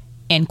else."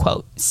 End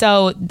quote.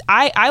 So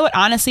I would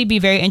honestly be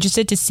very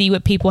interested to see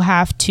what people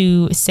have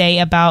to say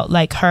about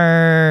like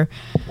her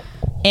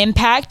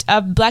impact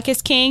of Black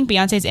is King,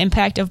 Beyonce's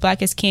impact of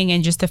Black is King,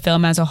 and just the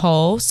film as a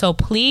whole. So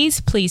please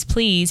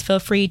feel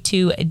free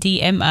to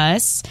DM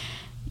us.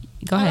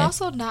 Go ahead. I'm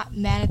also not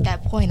mad at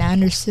that point. I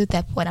understood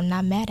that point. I'm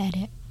not mad at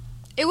it.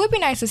 It would be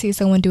nice to see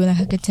someone doing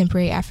like a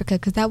contemporary Africa,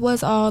 because that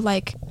was all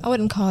like, I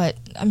wouldn't call it,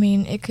 I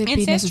mean, it could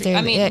be necessary.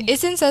 I mean, yeah,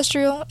 it's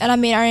ancestral, and I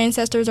mean, our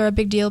ancestors are a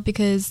big deal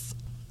because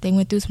they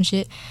went through some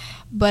shit.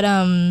 But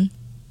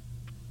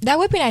that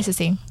would be nice to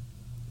see.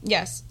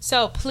 Yes.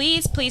 So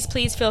please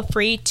feel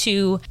free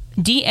to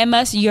DM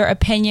us your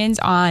opinions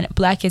on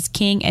Black is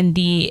King and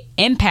the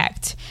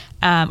impact,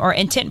 or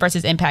intent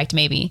versus impact,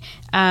 maybe.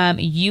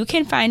 You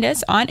can find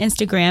us on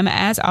Instagram,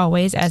 as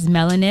always, as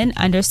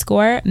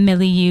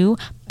melanin_milieu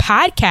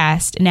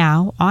podcast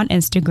now on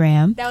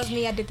Instagram. That was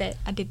me. I did that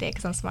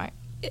because I'm smart.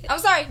 I'm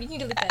sorry. You can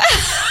delete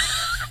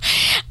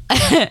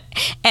that.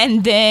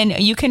 And then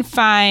you can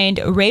find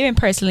Raven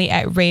personally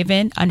at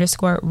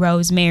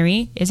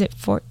Raven_Rosemary. Is it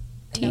 14?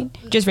 No.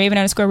 Just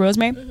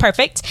Raven_Rosemary. Mm-hmm.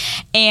 Perfect.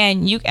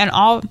 And you and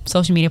all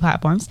social media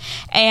platforms.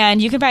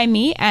 And you can find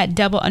me at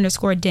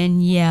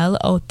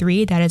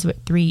double_Danielle03. That is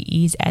with 3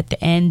 E's at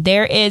the end.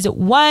 There is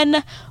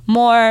one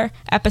more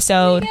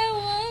episode. We got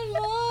one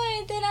more,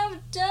 and then I'm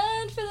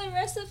done for the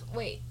rest of.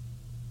 Wait,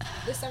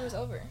 this summer's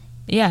over.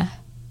 Yeah.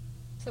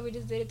 So we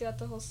just did it throughout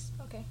the whole.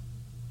 Okay.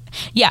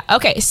 Yeah,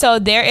 okay, so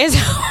there is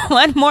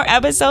one more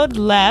episode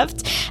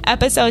left,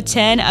 episode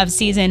 10 of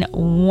season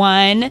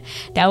 1.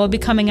 That will be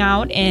coming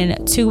out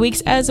in 2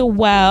 weeks as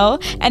well.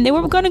 And then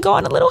we're going to go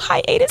on a little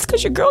hiatus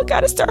because your girl got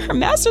to start her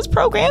master's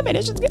program, and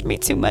it's just going to be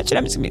too much, and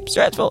I'm just going to be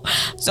stressful.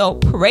 So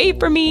pray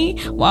for me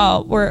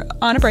while we're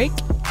on a break.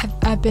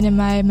 I've been in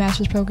my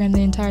master's program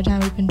the entire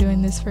time we've been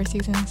doing this first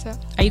season. So.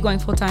 Are you going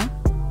full time?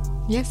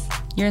 Yes.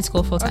 You're in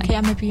school full time. Okay,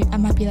 I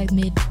might be like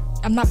mid.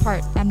 I'm not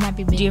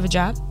be mid. Do you have a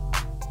job?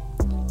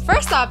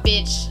 First off,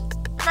 bitch.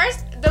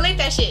 First, delete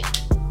that shit.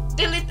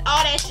 Delete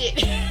all that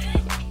shit.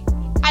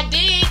 I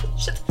did.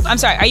 I'm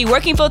sorry. Are you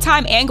working full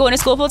time and going to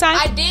school full time?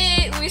 I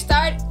did. We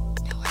started.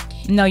 No, I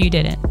didn't. No, you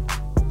didn't.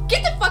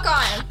 Get the fuck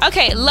on.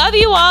 Okay, love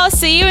you all.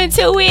 See you in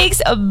 2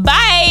 weeks.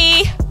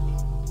 Bye.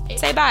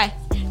 Say bye.